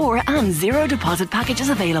APR and zero deposit packages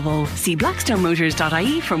available. See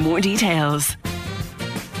blackstonemotors.ie for more details.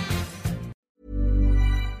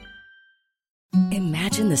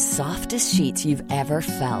 Imagine the softest sheets you've ever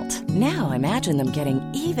felt. Now imagine them getting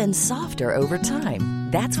even softer over time.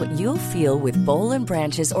 That's what you'll feel with Boll &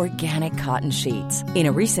 Branch's organic cotton sheets. In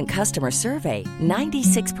a recent customer survey,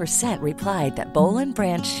 96% replied that Boll &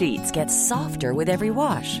 Branch sheets get softer with every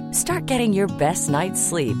wash. Start getting your best night's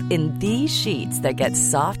sleep in these sheets that get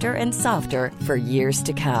softer and softer for years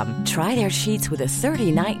to come. Try their sheets with a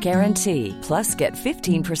 30-night guarantee. Plus, get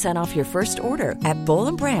 15% off your first order at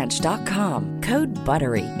bollandbranch.com. Code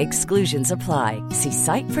BUTTERY. Exclusions apply. See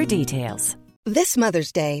site for details. This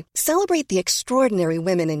Mother's Day, celebrate the extraordinary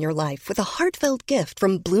women in your life with a heartfelt gift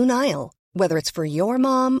from Blue Nile. Whether it's for your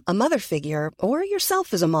mom, a mother figure, or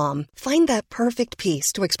yourself as a mom, find that perfect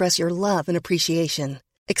piece to express your love and appreciation.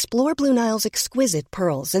 Explore Blue Nile's exquisite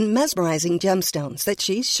pearls and mesmerizing gemstones that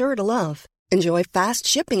she's sure to love. Enjoy fast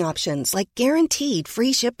shipping options like guaranteed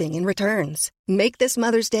free shipping and returns. Make this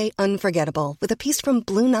Mother's Day unforgettable with a piece from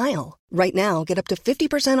Blue Nile. Right now, get up to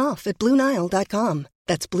 50% off at BlueNile.com.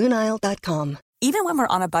 That's BlueNile.com. Even when we're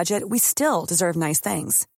on a budget, we still deserve nice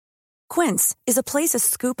things. Quince is a place to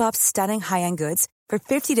scoop up stunning high-end goods for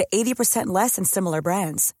 50 to 80% less than similar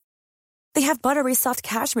brands. They have buttery soft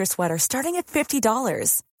cashmere sweaters starting at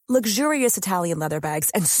 $50, luxurious Italian leather bags,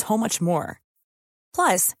 and so much more.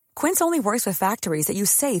 Plus, Quince only works with factories that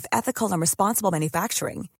use safe, ethical, and responsible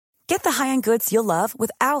manufacturing. Get the high-end goods you'll love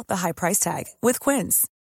without the high price tag with Quince.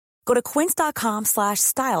 Go to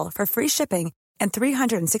quince.com/style for free shipping and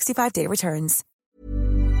 365-day returns.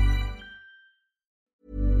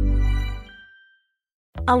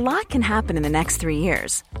 A lot can happen in the next 3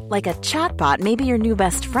 years. Like a chatbot may be your new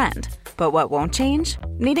best friend. But what won't change?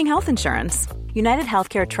 Needing health insurance. United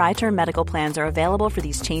Healthcare Tri-Term Medical Plans are available for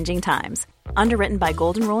these changing times. Underwritten by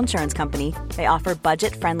Golden Rule Insurance Company, they offer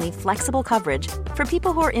budget-friendly, flexible coverage for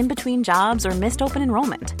people who are in between jobs or missed open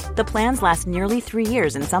enrollment. The plans last nearly 3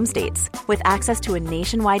 years in some states, with access to a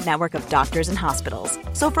nationwide network of doctors and hospitals.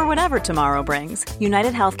 So for whatever tomorrow brings,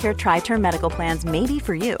 United Healthcare Tri-Term Medical Plans may be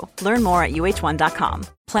for you. Learn more at uh1.com.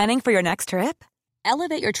 Planning for your next trip?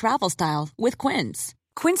 Elevate your travel style with Quince.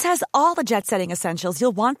 Quince has all the jet-setting essentials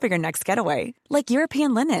you'll want for your next getaway, like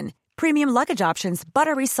European linen, premium luggage options,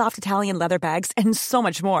 buttery soft Italian leather bags, and so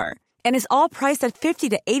much more. And is all priced at 50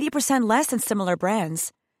 to 80% less than similar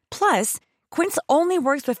brands. Plus, Quince only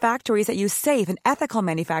works with factories that use safe and ethical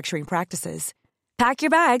manufacturing practices. Pack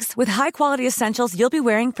your bags with high-quality essentials you'll be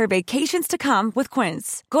wearing for vacations to come with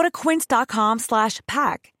Quince. Go to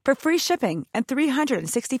quince.com/pack for free shipping and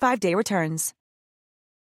 365-day returns.